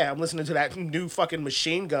like, "Yeah, I'm listening to that new fucking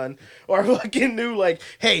Machine Gun or fucking new like,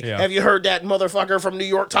 hey, Yeah. have you heard that motherfucker from New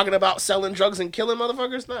York talking about selling drugs and killing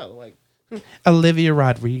motherfuckers?" No, like. Olivia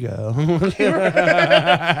Rodrigo.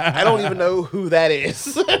 I don't even know who that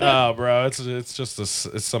is. Oh, bro, it's just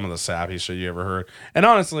it's some of the sappy shit you ever heard. And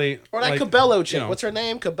honestly, Or that like, Cabello chick. you know, What's her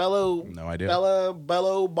name? Cabello. No idea.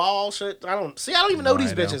 Bello Ball shit. I don't even know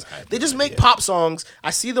these idea. bitches. They just make pop songs.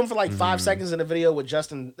 I see them for like 5 seconds in a video with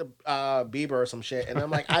Justin Bieber or some shit, and I'm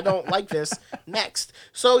like, I don't like this. Next.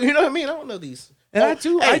 So you know what I mean? I don't know these. And Oh,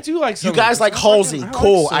 I do like some you guys like Halsey.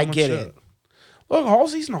 Cool, I get shit. it. Look,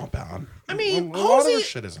 Halsey's not bad. I mean, a lot of her Halsey.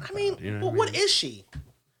 shit isn't I mean, bad, you know but what I what mean? is she?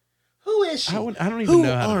 Who is she? I don't even Who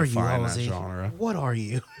know how to are you, define that Halsey? genre. What are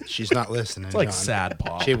you? She's not listening. It's like John. sad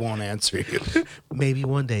pop. She won't answer you. Maybe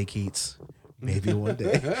one day, Keats. Maybe one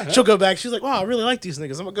day. She'll go back. She's like, wow, I really like these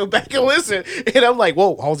niggas. I'm going to go back and listen. And I'm like,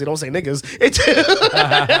 whoa, Halsey, don't say niggas.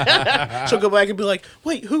 She'll go back and be like,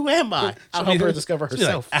 wait, who am I? I'll help her discover She'll be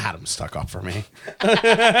herself. Like, Adam stuck up for me.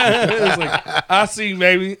 It's like, I see,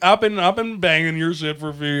 baby. I've been banging your shit for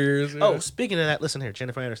a few years. Oh, speaking of that, listen here,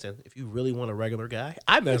 Jennifer Aniston. If you really want a regular guy,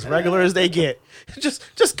 I'm as regular as they get.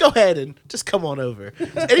 Just go ahead and just come on over.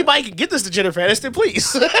 Anybody can get this to Jennifer Aniston,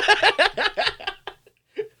 please.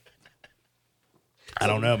 I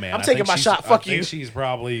don't know, man. I'm I taking think my she's- shot. Fuck I think you. She's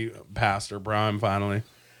probably past her prime finally.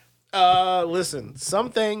 Listen,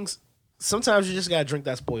 sometimes you just gotta drink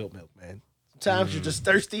that spoiled milk, man. Sometimes you're just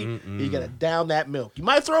thirsty. You gotta down that milk. You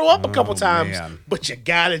might throw up a couple times, man. but you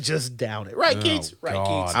gotta just down it. Right, Keats? Right,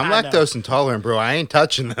 God. Keats? I'm I know. lactose intolerant, bro. I ain't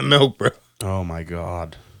touching that milk, bro. Oh my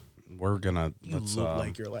God. We're gonna You let's look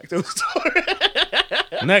like you're lactose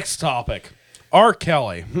intolerant. next topic. R.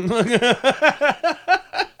 Kelly.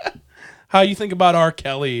 How you think about R.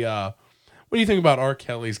 Kelly? What do you think about R.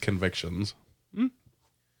 Kelly's convictions?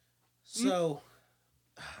 So,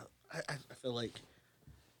 I feel like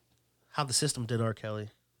how the system did R. Kelly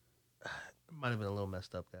might have been a little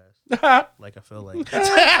messed up, guys. Like, I feel like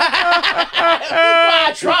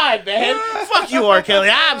I tried, man. Fuck you, R. Kelly.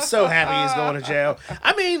 I'm so happy he's going to jail.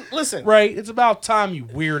 I mean, listen, Right? It's about time, you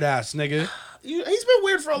weird ass nigga. he's been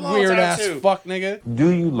weird for a long Weird time ass too. fuck nigga. Do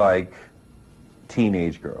you like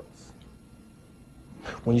teenage girls?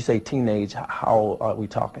 When you say teenage, how are we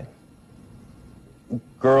talking?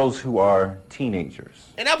 Girls who are teenagers.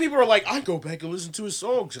 And now people are like, I go back and listen to his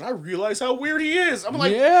songs and I realize how weird he is. I'm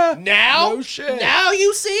like, Yeah, now? no shit. Now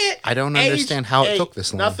you see it? I don't understand how it took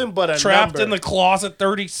this long. Nothing but a Trapped number. in the closet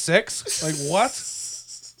 36? Like what?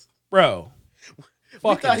 Bro. We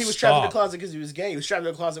thought Fucking he was trapped in the stop. closet because he was gay. He was trapped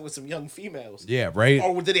in the closet with some young females. Yeah, right?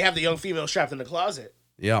 Or did he have the young females trapped in the closet?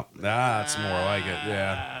 Yep, that's more like it.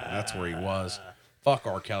 Yeah, that's where he was. Fuck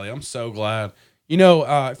R. Kelly. I'm so glad. You know,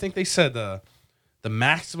 I think they said The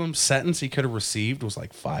maximum sentence he could have received was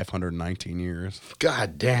like 519 years.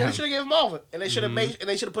 God They damn. should have given him all of it, and they should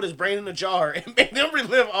have put his brain in a jar and made him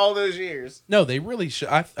relive all those years. No, they really should.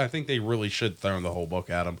 I think they really should throw the whole book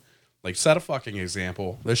at him. Like, set a fucking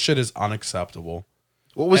example. This shit is unacceptable.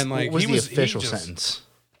 What was, And, like, what was he the was- he official just- sentence?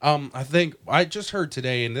 I think I just heard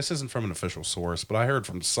today, and this isn't from an official source, but I heard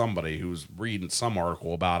from somebody who was reading some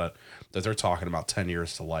article about it that they're talking about 10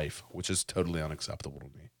 years to life, which is totally unacceptable to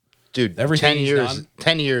me. Dude, Everything 10 he's years. done?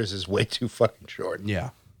 10 years is way too fucking short.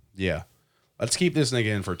 Yeah, yeah. Let's keep this nigga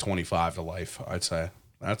in for 25 to life. I'd say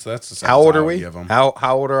that's the sentence How old I are would we? Give him. How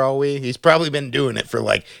old are we? He's probably been doing it for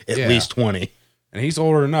like at Yeah. least 20. And he's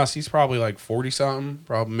older than us. He's probably like 40 something,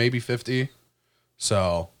 probably maybe 50.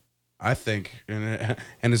 So I think, and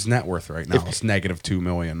his net worth right now is negative $2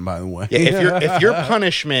 million. By the way, Yeah, if your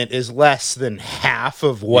punishment is less than half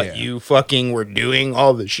of what Yeah. you fucking were doing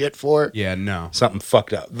all the shit for, yeah, no. something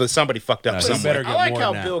fucked up. Somebody fucked up No, he somewhere. better I get like more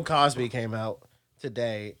how than that. Bill Cosby came out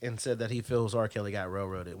today and said that he feels R. Kelly got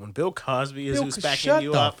railroaded. When Bill Cosby is who's backing Shut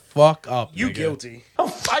you the up, fuck up. you nigga. guilty. I'm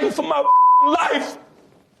fighting for my life.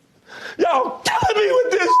 Y'all killing me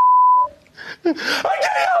with this. I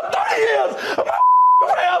gave y'all 30 years of my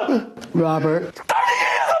career. Robert. 30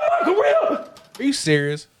 years of my career. Are you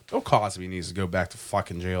serious? Bill Cosby needs to go back to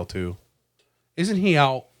fucking jail too. Isn't he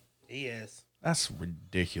out? He is. That's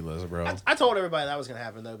ridiculous, bro. I told everybody that was gonna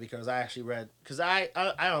happen though because I actually read because I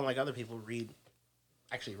unlike other people read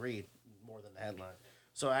more than the headline.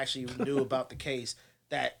 So I actually knew about the case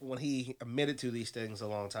that when he admitted to these things a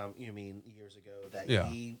long time, years ago, that Yeah.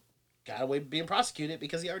 he got away being prosecuted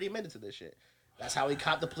because he already admitted to this shit. That's how he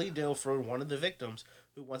caught the plea deal for one of the victims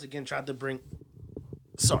who once again tried to bring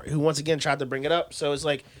it up. So it's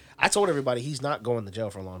like I told everybody he's not going to jail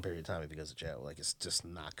for a long period of time because of jail. Like it's just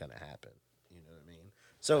not gonna happen. You know what I mean?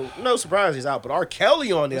 So no surprise he's out. But R.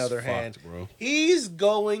 Kelly, on the other hand, bro. he's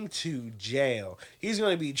going to jail. He's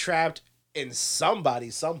going to be trapped in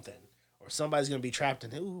somebody's something, or somebody's going to be trapped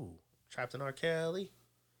in R. Kelly.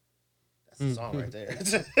 That's the song right there.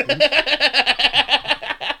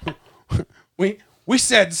 We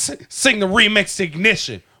said sing the remix to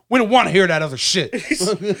Ignition. We don't want to hear that other shit.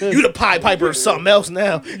 You the Pied Piper of something else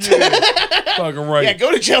now. Fucking right. Yeah,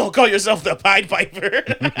 go to jail and call yourself the Pied Piper.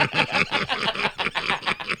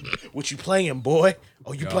 What you playing, boy?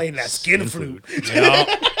 Oh, you playing that skin flute.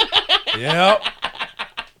 Yep.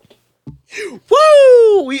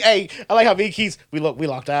 Woo! I like how Big Keys, we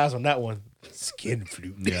locked eyes on that one. Skin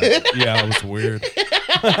flute. Yeah, it was weird.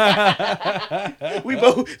 We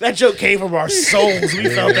both, that joke came from our souls. We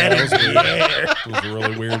felt that in the air. It was a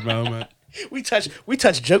really weird moment. We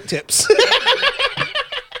touched joke tips.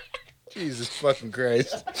 Jesus fucking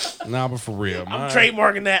Christ. Nah, but for real, I'm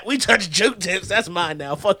trademarking that. We touched joke tips. That's mine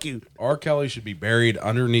now. Fuck you. R. Kelly should be buried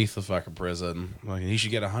underneath the fucking prison. Like, he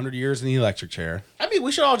should get 100 years in the electric chair. I mean,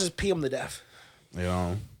 we should all just pee him to death. You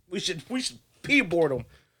know. We should pee board him.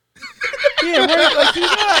 Yeah, right.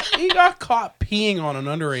 Like he got caught peeing on an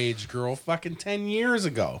underage girl fucking 10 years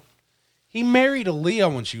ago. He married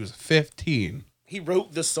Aaliyah when she was 15. He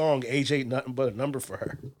wrote the song "Age Ain't Nothing But a Number" for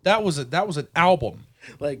her. That was an album.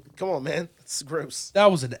 Like, come on, man, that's gross.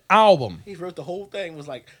 That was an album. He wrote the whole thing. Was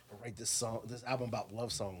like, I'll write this album about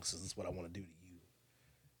love songs. This is what I want to do to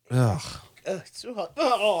you. Ugh. It's too hot.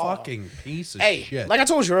 Oh. Fucking piece of Hey, shit. like I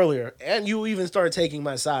told you earlier, and you even started taking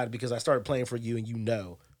my side because I started playing for you,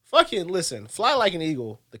 and fucking listen, "Fly Like an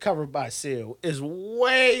Eagle," the cover by Seal, is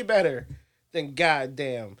way better than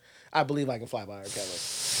goddamn "I Believe I Can Fly" by R. Kelly.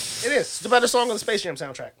 It is. It's the better song on the Space Jam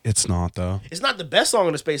soundtrack. It's not, though. It's not the best song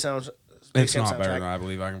on the Space Jam It's not better soundtrack. than I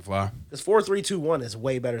Believe I Can Fly. Because 4, 3, 2, 1 is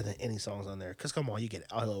way better than any songs on there. Because come on, you get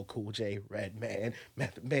LL Cool J, Redman,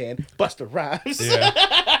 Method Man, Busta Rhymes,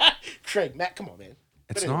 Yeah. Craig Mack. Come on, man.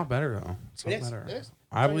 It's But anyway. not better, though. It's not It is. better. It is.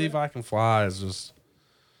 I Believe I Can Fly is just,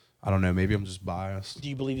 I don't know, maybe I'm just biased. Do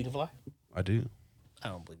you believe you can fly? I do. I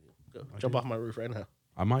don't believe you. Go. Jump off my roof right now.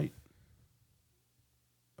 I might.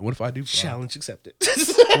 And what if I do fly? Challenge accepted.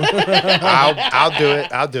 I'll do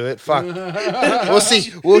it. I'll do it. Fuck. We'll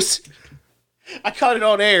see. I caught it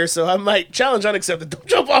on air, so I might challenge unaccepted. Don't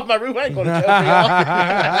jump off my roof. I ain't going to jump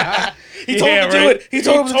y'all. He told him to do it. He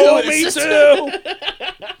told him to do it. Me too.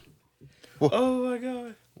 Oh my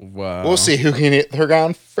god. Wow. We'll see who can hit her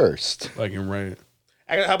ground first. Fucking right.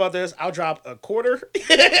 How about this? I'll drop a quarter,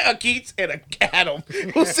 a Keats, and a Adam.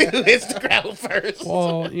 We'll see who hits the ground first.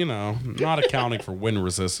 Well, not accounting for wind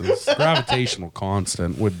resistance, gravitational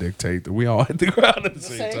constant would dictate that we all hit the ground at the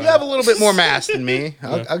same You time. have a little bit more mass than me.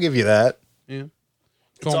 I'll give you that. Yeah.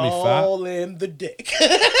 It's Call me fat. all in the dick.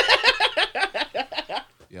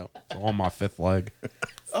 Yep. It's on my fifth leg.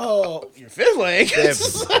 Oh, your fifth leg.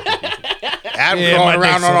 had them Yeah, crawling my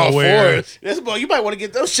around dick's on all a little weird. fours. This boy, you might want to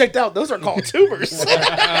get those checked out. Those are called tumors.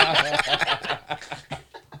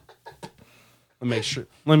 Let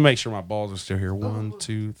me make sure my balls are still here. 1,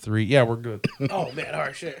 2, 3. Yeah, we're good. Oh man, all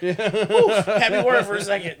right, shit. Oof, had me worried for a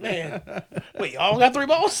second, man. Wait, y'all got 3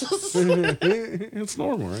 balls? It's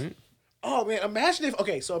normal, right? Oh man, imagine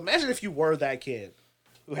if you were that kid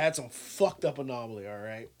who had some fucked up anomaly, all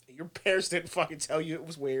right? Your parents didn't fucking tell you it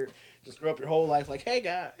was weird. Just grew up your whole life like, hey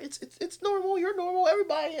guy, it's normal, you're normal,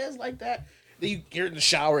 everybody is like that. Then you're in the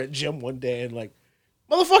shower at gym one day and like,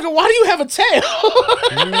 motherfucker, why do you have a tail?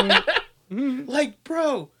 Like,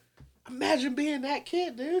 bro, imagine being that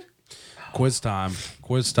kid, dude. Quiz time,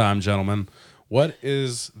 gentlemen. What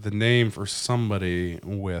is the name for somebody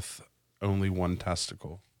with only one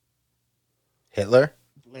testicle? Hitler?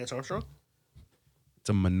 Lance Armstrong? It's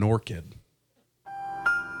a menorchid.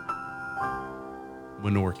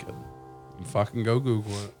 Menorchid. You fucking go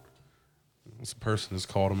Google it. This person is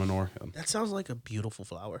called a menorchid. That sounds like a beautiful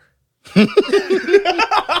flower.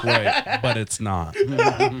 Right, but it's not.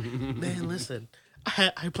 Man, listen,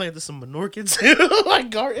 I planted some menorchids in my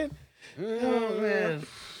garden. Oh man,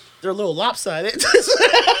 they're a little lopsided.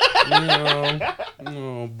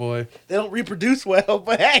 Oh boy. They don't reproduce well,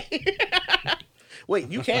 but hey. Wait,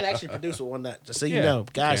 you can actually produce with one nut. Just so you Yeah, know,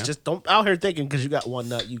 guys, you can. just don't out here thinking because you got one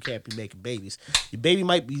nut you can't be making babies. Your baby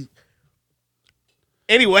might be.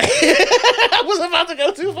 Anyway, I was about to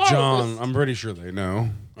go too far. John, I'm pretty sure they know.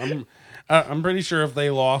 I'm pretty sure if they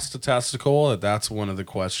lost a testicle, that's one of the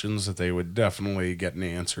questions that they would definitely get an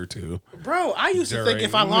answer to. Bro, I used to think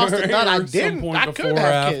if I lost a nut, I didn't. I could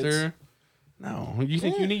have kids. No, you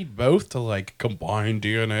think you need both to like combine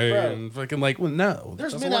DNA Bro. and fucking like? Well, no.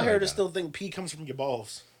 There's doesn't men out work here like that that. still think pee comes from your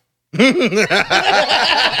balls. Pee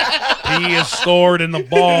is stored in the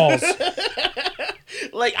balls.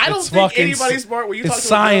 Like, I don't It's think fucking anybody's smart when you it's talk to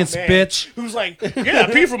science, a grown man bitch. who's like, yeah,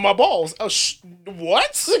 I pee from my balls. Oh,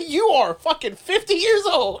 what? You are fucking 50 years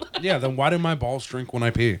old. Yeah, then why do my balls shrink when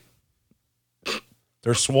I pee?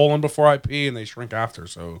 They're swollen before I pee and they shrink after.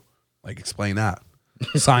 So, like, explain that.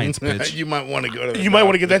 Science, bitch. You might want to go to the You might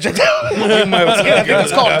want to get that checked out. You might want to I think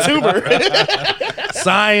it's called a tumor.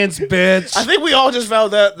 Science, bitch. I think we all just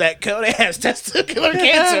found out that Cody has testicular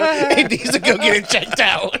cancer and needs to go get it checked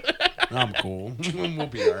out. I'm cool. We'll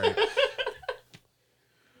be all right.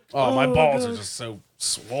 Oh, my balls are just so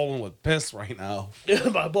swollen with piss right now.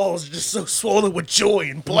 My balls are just so swollen with joy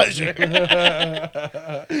and pleasure.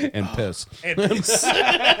 And piss. And peace.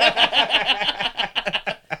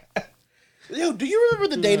 Yo, do you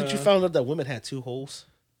remember the day that you found out that women had 2 holes?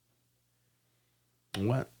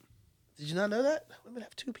 What? Did you not know that? Women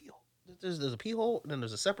have 2 pee holes. There's a pee hole, and then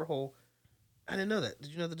there's a separate hole. I didn't know that.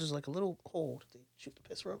 Did you know that there's like a little hole that they shoot the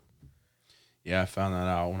piss from? Yeah, I found that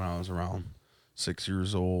out when I was around 6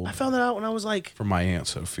 years old I found that out when I was like from my Aunt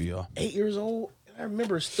Sophia. 8 years old. And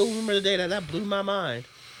I still remember the day that blew my mind.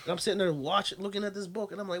 And I'm sitting there looking at this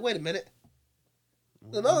book, and I'm like, wait a minute.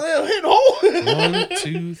 Another hidden hole. 1,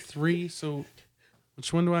 2, 3. So,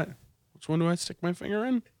 which one do I stick my finger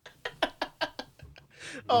in?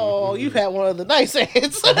 Oh, you had one of the nice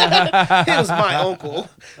hands. It was my uncle.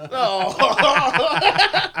 Oh.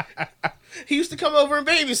 He used to come over and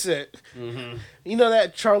babysit. Mm-hmm. You know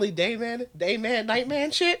that Charlie Dayman, Nightman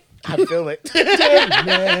shit? I feel it.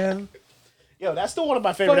 Man. Yo, that's still one of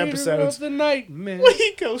my favorite episodes. Of the night, man. When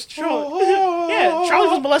he goes, Charlie. Yeah, Charlie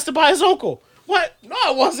was molested by his uncle. What? No,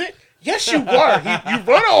 I wasn't. Yes, you were. You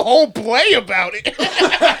wrote a whole play about it.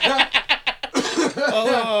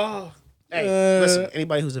 Hey, listen,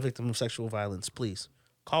 anybody who's a victim of sexual violence, please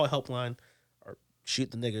call a helpline or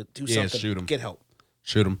shoot the nigga. Do Yeah, something. shoot him. Get help.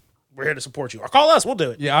 Shoot him. We're here to support you. Or call us. We'll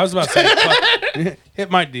do it. Yeah, I was about to say, hit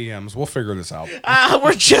my DMs. We'll figure this out.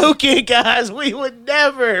 We're joking, guys. We would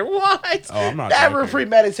never. What? Oh, I'm not Never joking.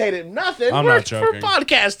 premeditated nothing. I'm we're not joking. We're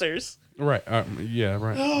podcasters. Right. Yeah,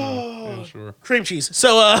 right. Yeah, sure. Cream cheese.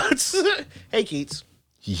 So, hey, Keats.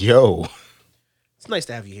 Yo. It's nice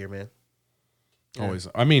to have you here, man. Always.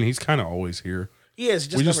 I mean, he's kind of always here. He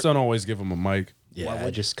is. We just don't always give him a mic. Yeah,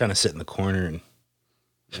 I just kind of sit in the corner and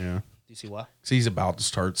Yeah. Do you see why? So he's about to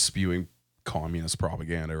start spewing communist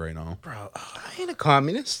propaganda right now. Bro, I ain't a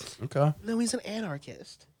communist. Okay. no, he's an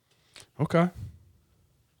anarchist. Okay.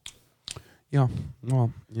 Yeah.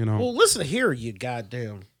 Well, you know, Well, listen here, you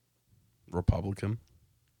goddamn. Republican.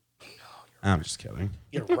 I'm just kidding.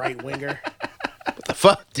 You're a right winger. What the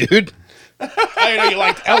fuck, dude? I didn't know you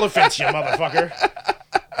liked elephants, you motherfucker.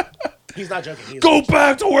 He's not joking. He's Go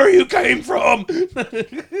back to where you came from.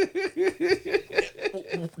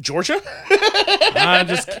 Georgia? I'm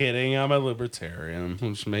just kidding. I'm a libertarian,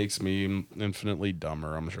 which makes me infinitely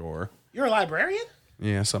dumber, I'm sure. You're a librarian?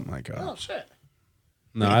 Yeah, something like that. Oh shit.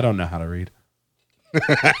 No, I don't know how to read.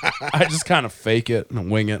 I just kind of fake it and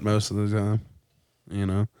wing it most of the time. You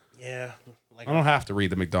know? Yeah. Like, I don't have to read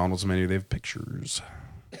the McDonald's menu. They have pictures.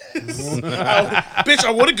 bitch,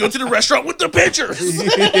 I want to go to the restaurant with the pictures.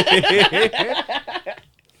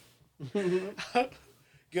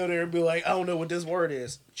 Go there and be like, I don't know what this word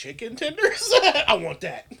is. Chicken tenders? I want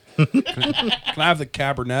that. Can I have the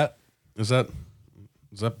Cabernet? Is that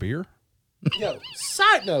beer? Yo,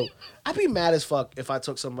 side note, I'd be mad as fuck if I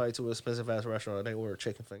took somebody to an expensive ass restaurant and they ordered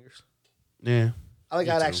chicken fingers. Yeah. I think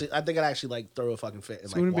I'd actually like throw a fucking fit and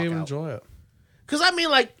So like we wouldn't walk be able to out. enjoy it. Cause I mean,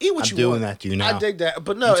 like, eat what I'm you want. doing that to you now. I dig that,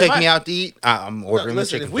 but no, You take if me out to eat, I'm ordering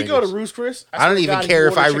Listen, the if chicken we fingers. go to Roost Chris, I don't even care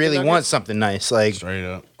if I really want something nice. Like, Straight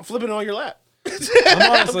up. I'm flipping it on your lap. I'm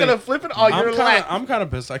I'm gonna flip it on your lap. I'm kind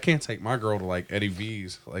of pissed. I can't take my girl to like Eddie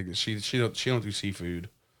V's. Like she don't do seafood,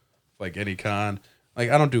 like any kind. Like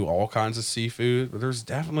I don't do all kinds of seafood, but there's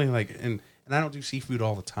definitely like and I don't do seafood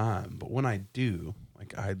all the time. But when I do,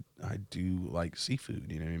 like I do like seafood.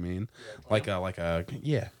 You know what I mean?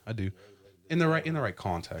 Yeah, I do. In the right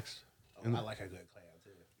context. I like a good clam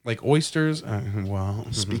too. Like oysters. Well,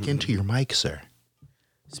 speak into your mic, sir.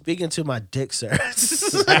 Speaking to my dick, sir.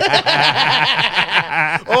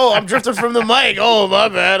 Oh, I'm drifting from the mic. Oh, my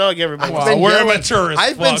bad. I'll give everybody. wow, we're amateurs.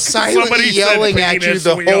 I've been silently yelling at you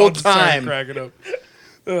the whole time. Cracking up.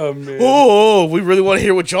 Oh man. Oh, we really want to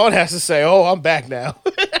hear what John has to say. Oh, I'm back now.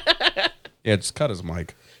 Yeah, just cut his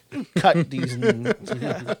mic. Cut these.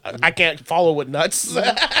 I can't follow with nuts. Fuck,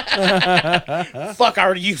 I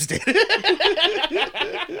already used it.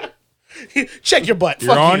 Check your butt.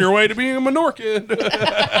 You're on your way to being a Menorcan.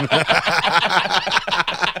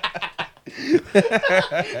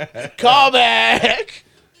 Call back.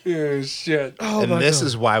 Yeah, shit. Oh, And this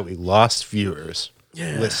is why we lost viewers,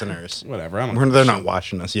 listeners. Whatever. I don't. They're not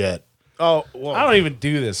watching us yet. Oh, well. I don't even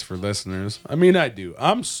do this for listeners. I mean, I do.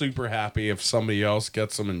 I'm super happy if somebody else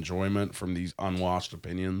gets some enjoyment from these unwashed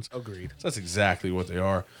opinions. Agreed. So that's exactly what they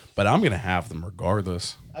are. But I'm gonna have them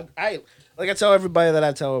regardless. I tell everybody that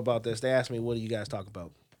I tell about this. They ask me, "What do you guys talk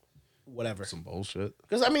about?" Whatever. Some bullshit.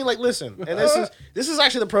 Because I mean, like, listen, and this is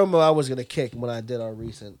actually the promo I was gonna kick when I did our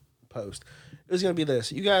recent post. It was gonna be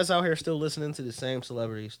this: you guys out here still listening to the same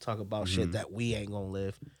celebrities talk about shit that we ain't gonna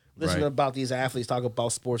live. Listening Right. about these athletes talk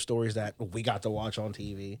about sports stories that we got to watch on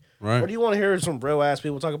TV. Right. Or do you want to hear some real ass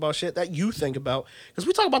people talk about shit that you think about? Because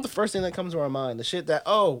we talk about the first thing that comes to our mind, the shit that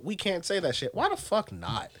we can't say that shit. Why the fuck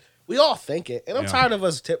not? We all think it, and I'm tired of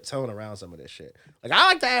us tiptoeing around some of this shit. Like, I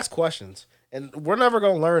like to ask questions, and we're never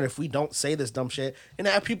gonna learn if we don't say this dumb shit and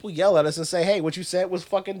have people yell at us and say, "Hey, what you said was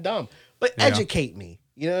fucking dumb." But educate me.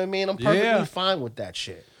 You know what I mean? I'm perfectly fine with that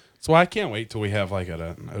shit. So I can't wait till we have like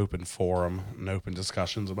an open forum and open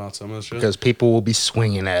discussions about some of this shit. Because people will be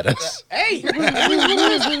swinging at us. Hey,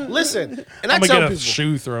 listen, and I I'm gonna tell get a people,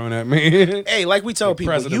 shoe thrown at me. hey, like we tell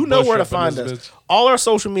people, President you know Bush where to up in find this us. bitch. All our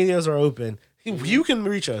social medias are open. You can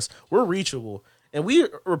reach us. We're reachable, and we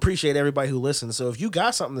appreciate everybody who listens. So if you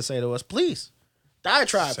got something to say to us, please.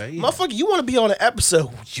 Diatribe. Say it. Motherfucker, you want to be on an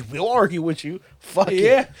episode, we'll argue with you. Fuck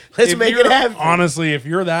Yeah. it. Let's If make it you're- happen. Honestly, if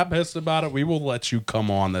you're that pissed about it, we will let you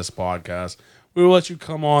come on this podcast. We will let you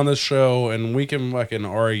come on this show and we can fucking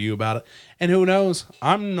argue about it. And who knows?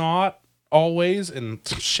 I'm not always, and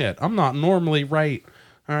shit, I'm not normally right.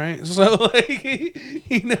 All right. So, like,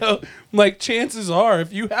 like chances are,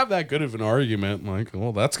 if you have that good of an argument, like,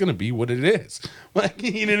 well, that's going to be what it is. Like,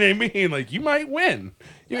 you know what I mean? Like, you might win.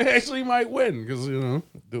 You actually might win because,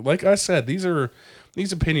 like I said, these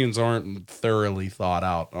opinions aren't thoroughly thought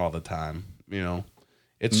out all the time.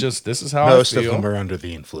 It's just, this is how Most I of feel. them are under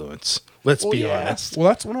the influence. Let's be honest. Well,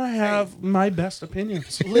 that's when I have my best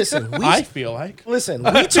opinions. Listen, I feel like. Listen,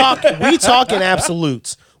 we talk in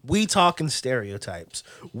absolutes. We talk in stereotypes.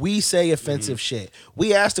 We say offensive shit.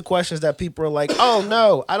 We ask the questions that people are like, "Oh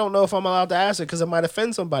no, I don't know if I'm allowed to ask it because it might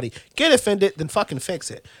offend somebody." Get offended, then fucking fix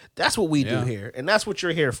it. That's what we do here, and that's what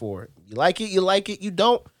you're here for. You like it, you like it. You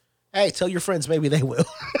don't, hey, tell your friends. Maybe they will.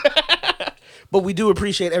 But we do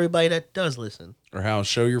appreciate everybody that does listen. Or how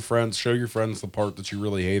show your friends the part that you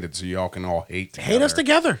really hated, so y'all can all hate together. Hate us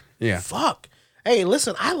together. Yeah. Fuck. Hey,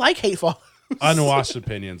 listen, I like hateful. Unwashed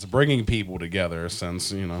opinions, bringing people together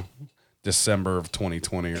since December of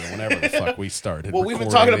 2020 or whenever the fuck we started. Well, we've been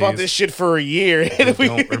recording talking about these. this shit for a year. And we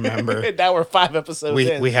don't remember. And now we're 5 episodes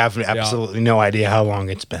in. We have absolutely no idea how long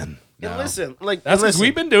it's been. And No. listen, That's because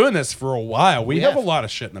we've been doing this for a while. We have have. a lot of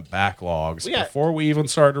shit in the backlogs We got- before we even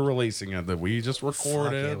started releasing it that we just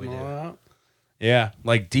recorded yeah, we and all that. Yeah,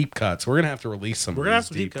 like deep cuts. We're gonna have to release some. We're We're gonna gonna have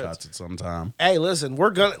some deep deep cuts at some time. Hey,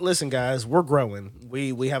 listen, guys. We're growing.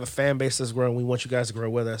 We have a fan base that's growing. We want you guys to grow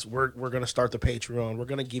with us. We're gonna start the Patreon. We're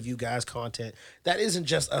gonna give you guys content that isn't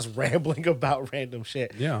just us rambling about random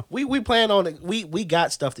shit. Yeah. we plan on it. We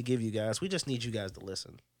got stuff to give you guys. We just need you guys to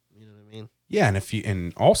listen. You know what I mean? Yeah, and if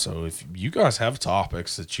you guys have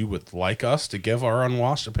topics that you would like us to give our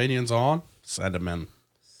unwashed opinions on, send them in.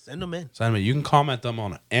 Send them in. Send them in. You can comment them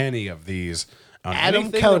on any of these. On Adam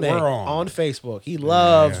anything Koenig that we're on Facebook. He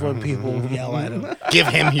loves when people yell at him. Give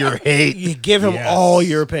him your hate. You give him Yes. all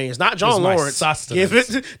your opinions. Not John This is my Lawrence. sustenance.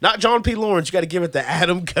 Give it not John P. Lawrence. You got to give it to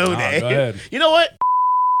Adam Koenig. go ahead. You know what?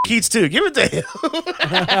 Keats too. Give it to him.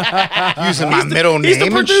 Using my middle He's the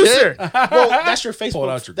name and producer. shit. Well, that's your Facebook.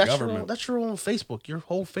 out your that's government. that's your own Facebook. Your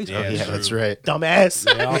whole Facebook. Yeah, Yeah, true. that's right. Dumbass.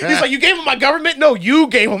 He's like, you gave him my government? No, you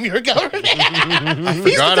gave him your government. He's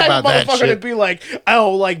the Forgot type about of that motherfucker to shit. be like,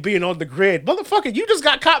 oh, like being on the grid. Motherfucker, you just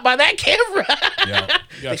got caught by that camera. Yeah, you got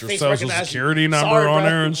They your face social recognize you. security number Sorry, on bro.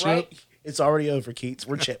 there and shit. Right? It's already over, Keats.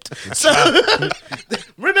 We're chipped. So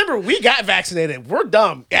remember, we got vaccinated. We're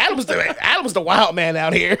dumb. Adam's the wild man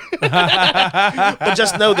out here. But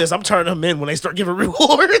just know this: I'm turning them in when they start giving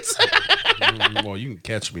rewards. Well, you can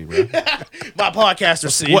catch me, bro. My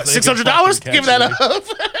podcasters, see what, if they can $600? fucking Give catch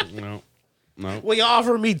that me. up. No. Will you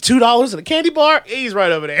offer me $2 and a candy bar? He's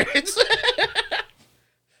right over there.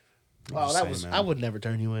 Oh, just saying, man. I would never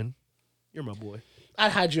turn you in. You're my boy.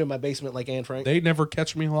 I'd hide you in my basement like Anne Frank. They never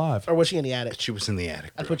catch me alive. Or was she in the attic? She was in the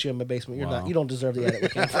attic. I'd put you in my basement. You're Wow. not. You don't deserve the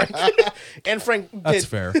attic like Anne Frank. Anne Frank did. That's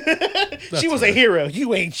fair. She was a hero.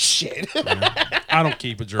 You ain't shit. I don't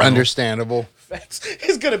keep a journal. Understandable. Facts.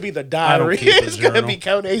 It's gonna be the don't diary. keep a It's gonna journal. be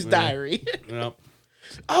Konei's diary. Yep.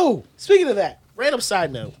 Oh, speaking of that, random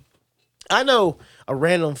side note. I know a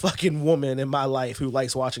random fucking woman in my life who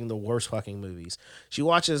likes watching the worst fucking movies. She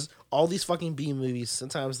watches all these fucking B movies,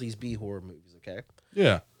 sometimes these B horror movies, okay?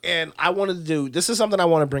 Yeah. And I wanted to do, this is something I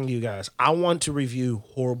want to bring to you guys. I want to review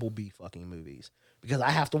horrible B fucking movies because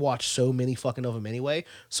I have to watch so many fucking of them anyway.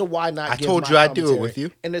 So why not I give told my you I'd do it commentary? with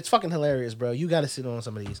you. And it's fucking hilarious, bro. You got to sit on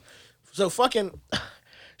some of these. So fucking,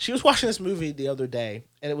 she was watching this movie the other day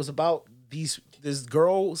and it was about this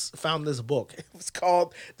girl found this book. It was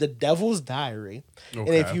called The Devil's Diary. And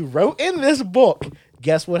if Okay. you wrote in this book,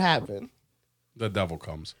 guess what happened? The devil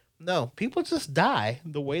comes. No, people just die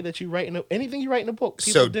the way that you write in anything you write in a book.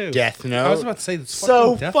 People So do. Death I was Note. about to say this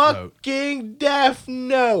So fucking Death Note. fucking Death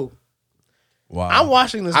Note. Wow. I'm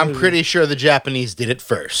watching this I'm movie. pretty sure the Japanese did it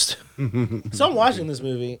first. So I'm watching this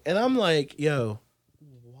movie and I'm like, yo,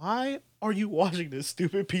 why are you watching this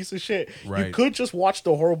stupid piece of shit? You Right. could just watch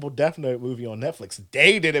the horrible Death Note movie on Netflix.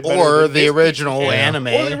 They did it better Or than the this original piece of shit. anime,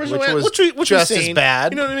 Or the original which anime, was which we've just as seen.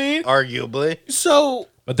 bad. You know what I mean? Arguably. So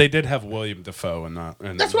But they did have William Dafoe and not.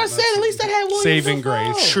 And that's what I said. At least they had William Saving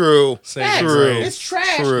Dafoe. Grace. True. Saving Facts. True. Grace. It's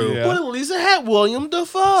trash. True. Yeah. But at least it had William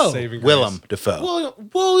Dafoe. Saving Grace. Willem Dafoe.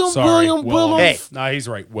 Sorry, Willem. Hey. Nah, he's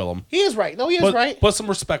right. Willem. He is right. No, he is Put, right. put some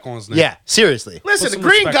respect on his name. Yeah, seriously. Listen, Put the some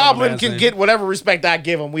Green respect on the Goblin man's can name. get whatever respect I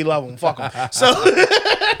give him. We love him. Fuck him. So,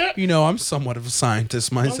 You know, I'm somewhat of a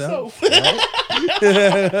scientist myself. Right?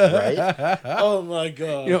 oh my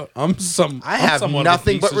god. You know, I'm I have somewhat of a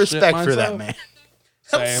nothing piece but of shit respect for that myself. man.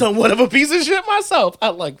 I'm Same. somewhat of a piece of shit myself. I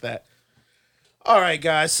like that. All right,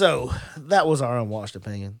 guys. So that was our unwashed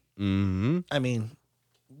opinion. Mm-hmm. I mean,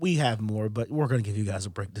 we have more, but we're gonna give you guys a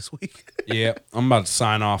break this week. Yeah, I'm about to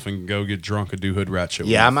sign off and go get drunk and do hood rat shit.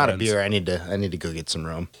 with Yeah, my I'm out of friends. beer. I need to go get some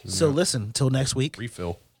rum. So listen, till next week.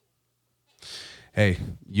 Refill. Hey,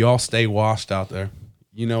 y'all stay washed out there.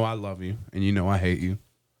 You know I love you, and you know I hate you.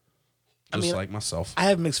 Just mean, like myself. I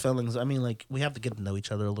have mixed feelings. I mean, like, we have to get to know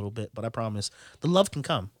each other a little bit, but I promise the love can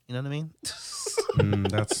come. You know what I mean?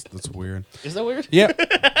 That's weird. Is that weird? Yeah.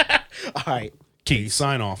 All right. Keith,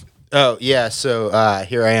 sign off. Oh, yeah. So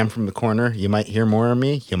here I am from the corner. You might hear more of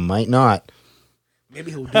me. You might not.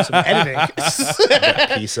 Maybe he'll do some editing.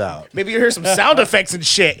 Peace out. Maybe you'll hear some sound effects and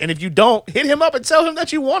shit. And if you don't, hit him up and tell him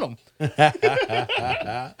that you want him.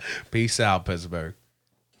 Peace out, Pittsburgh.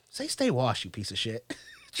 Say stay washed, you piece of shit.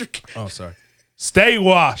 Oh, sorry. Stay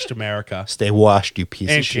washed, America. Stay washed, you piece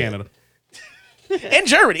And of shit. Canada. And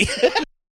Germany.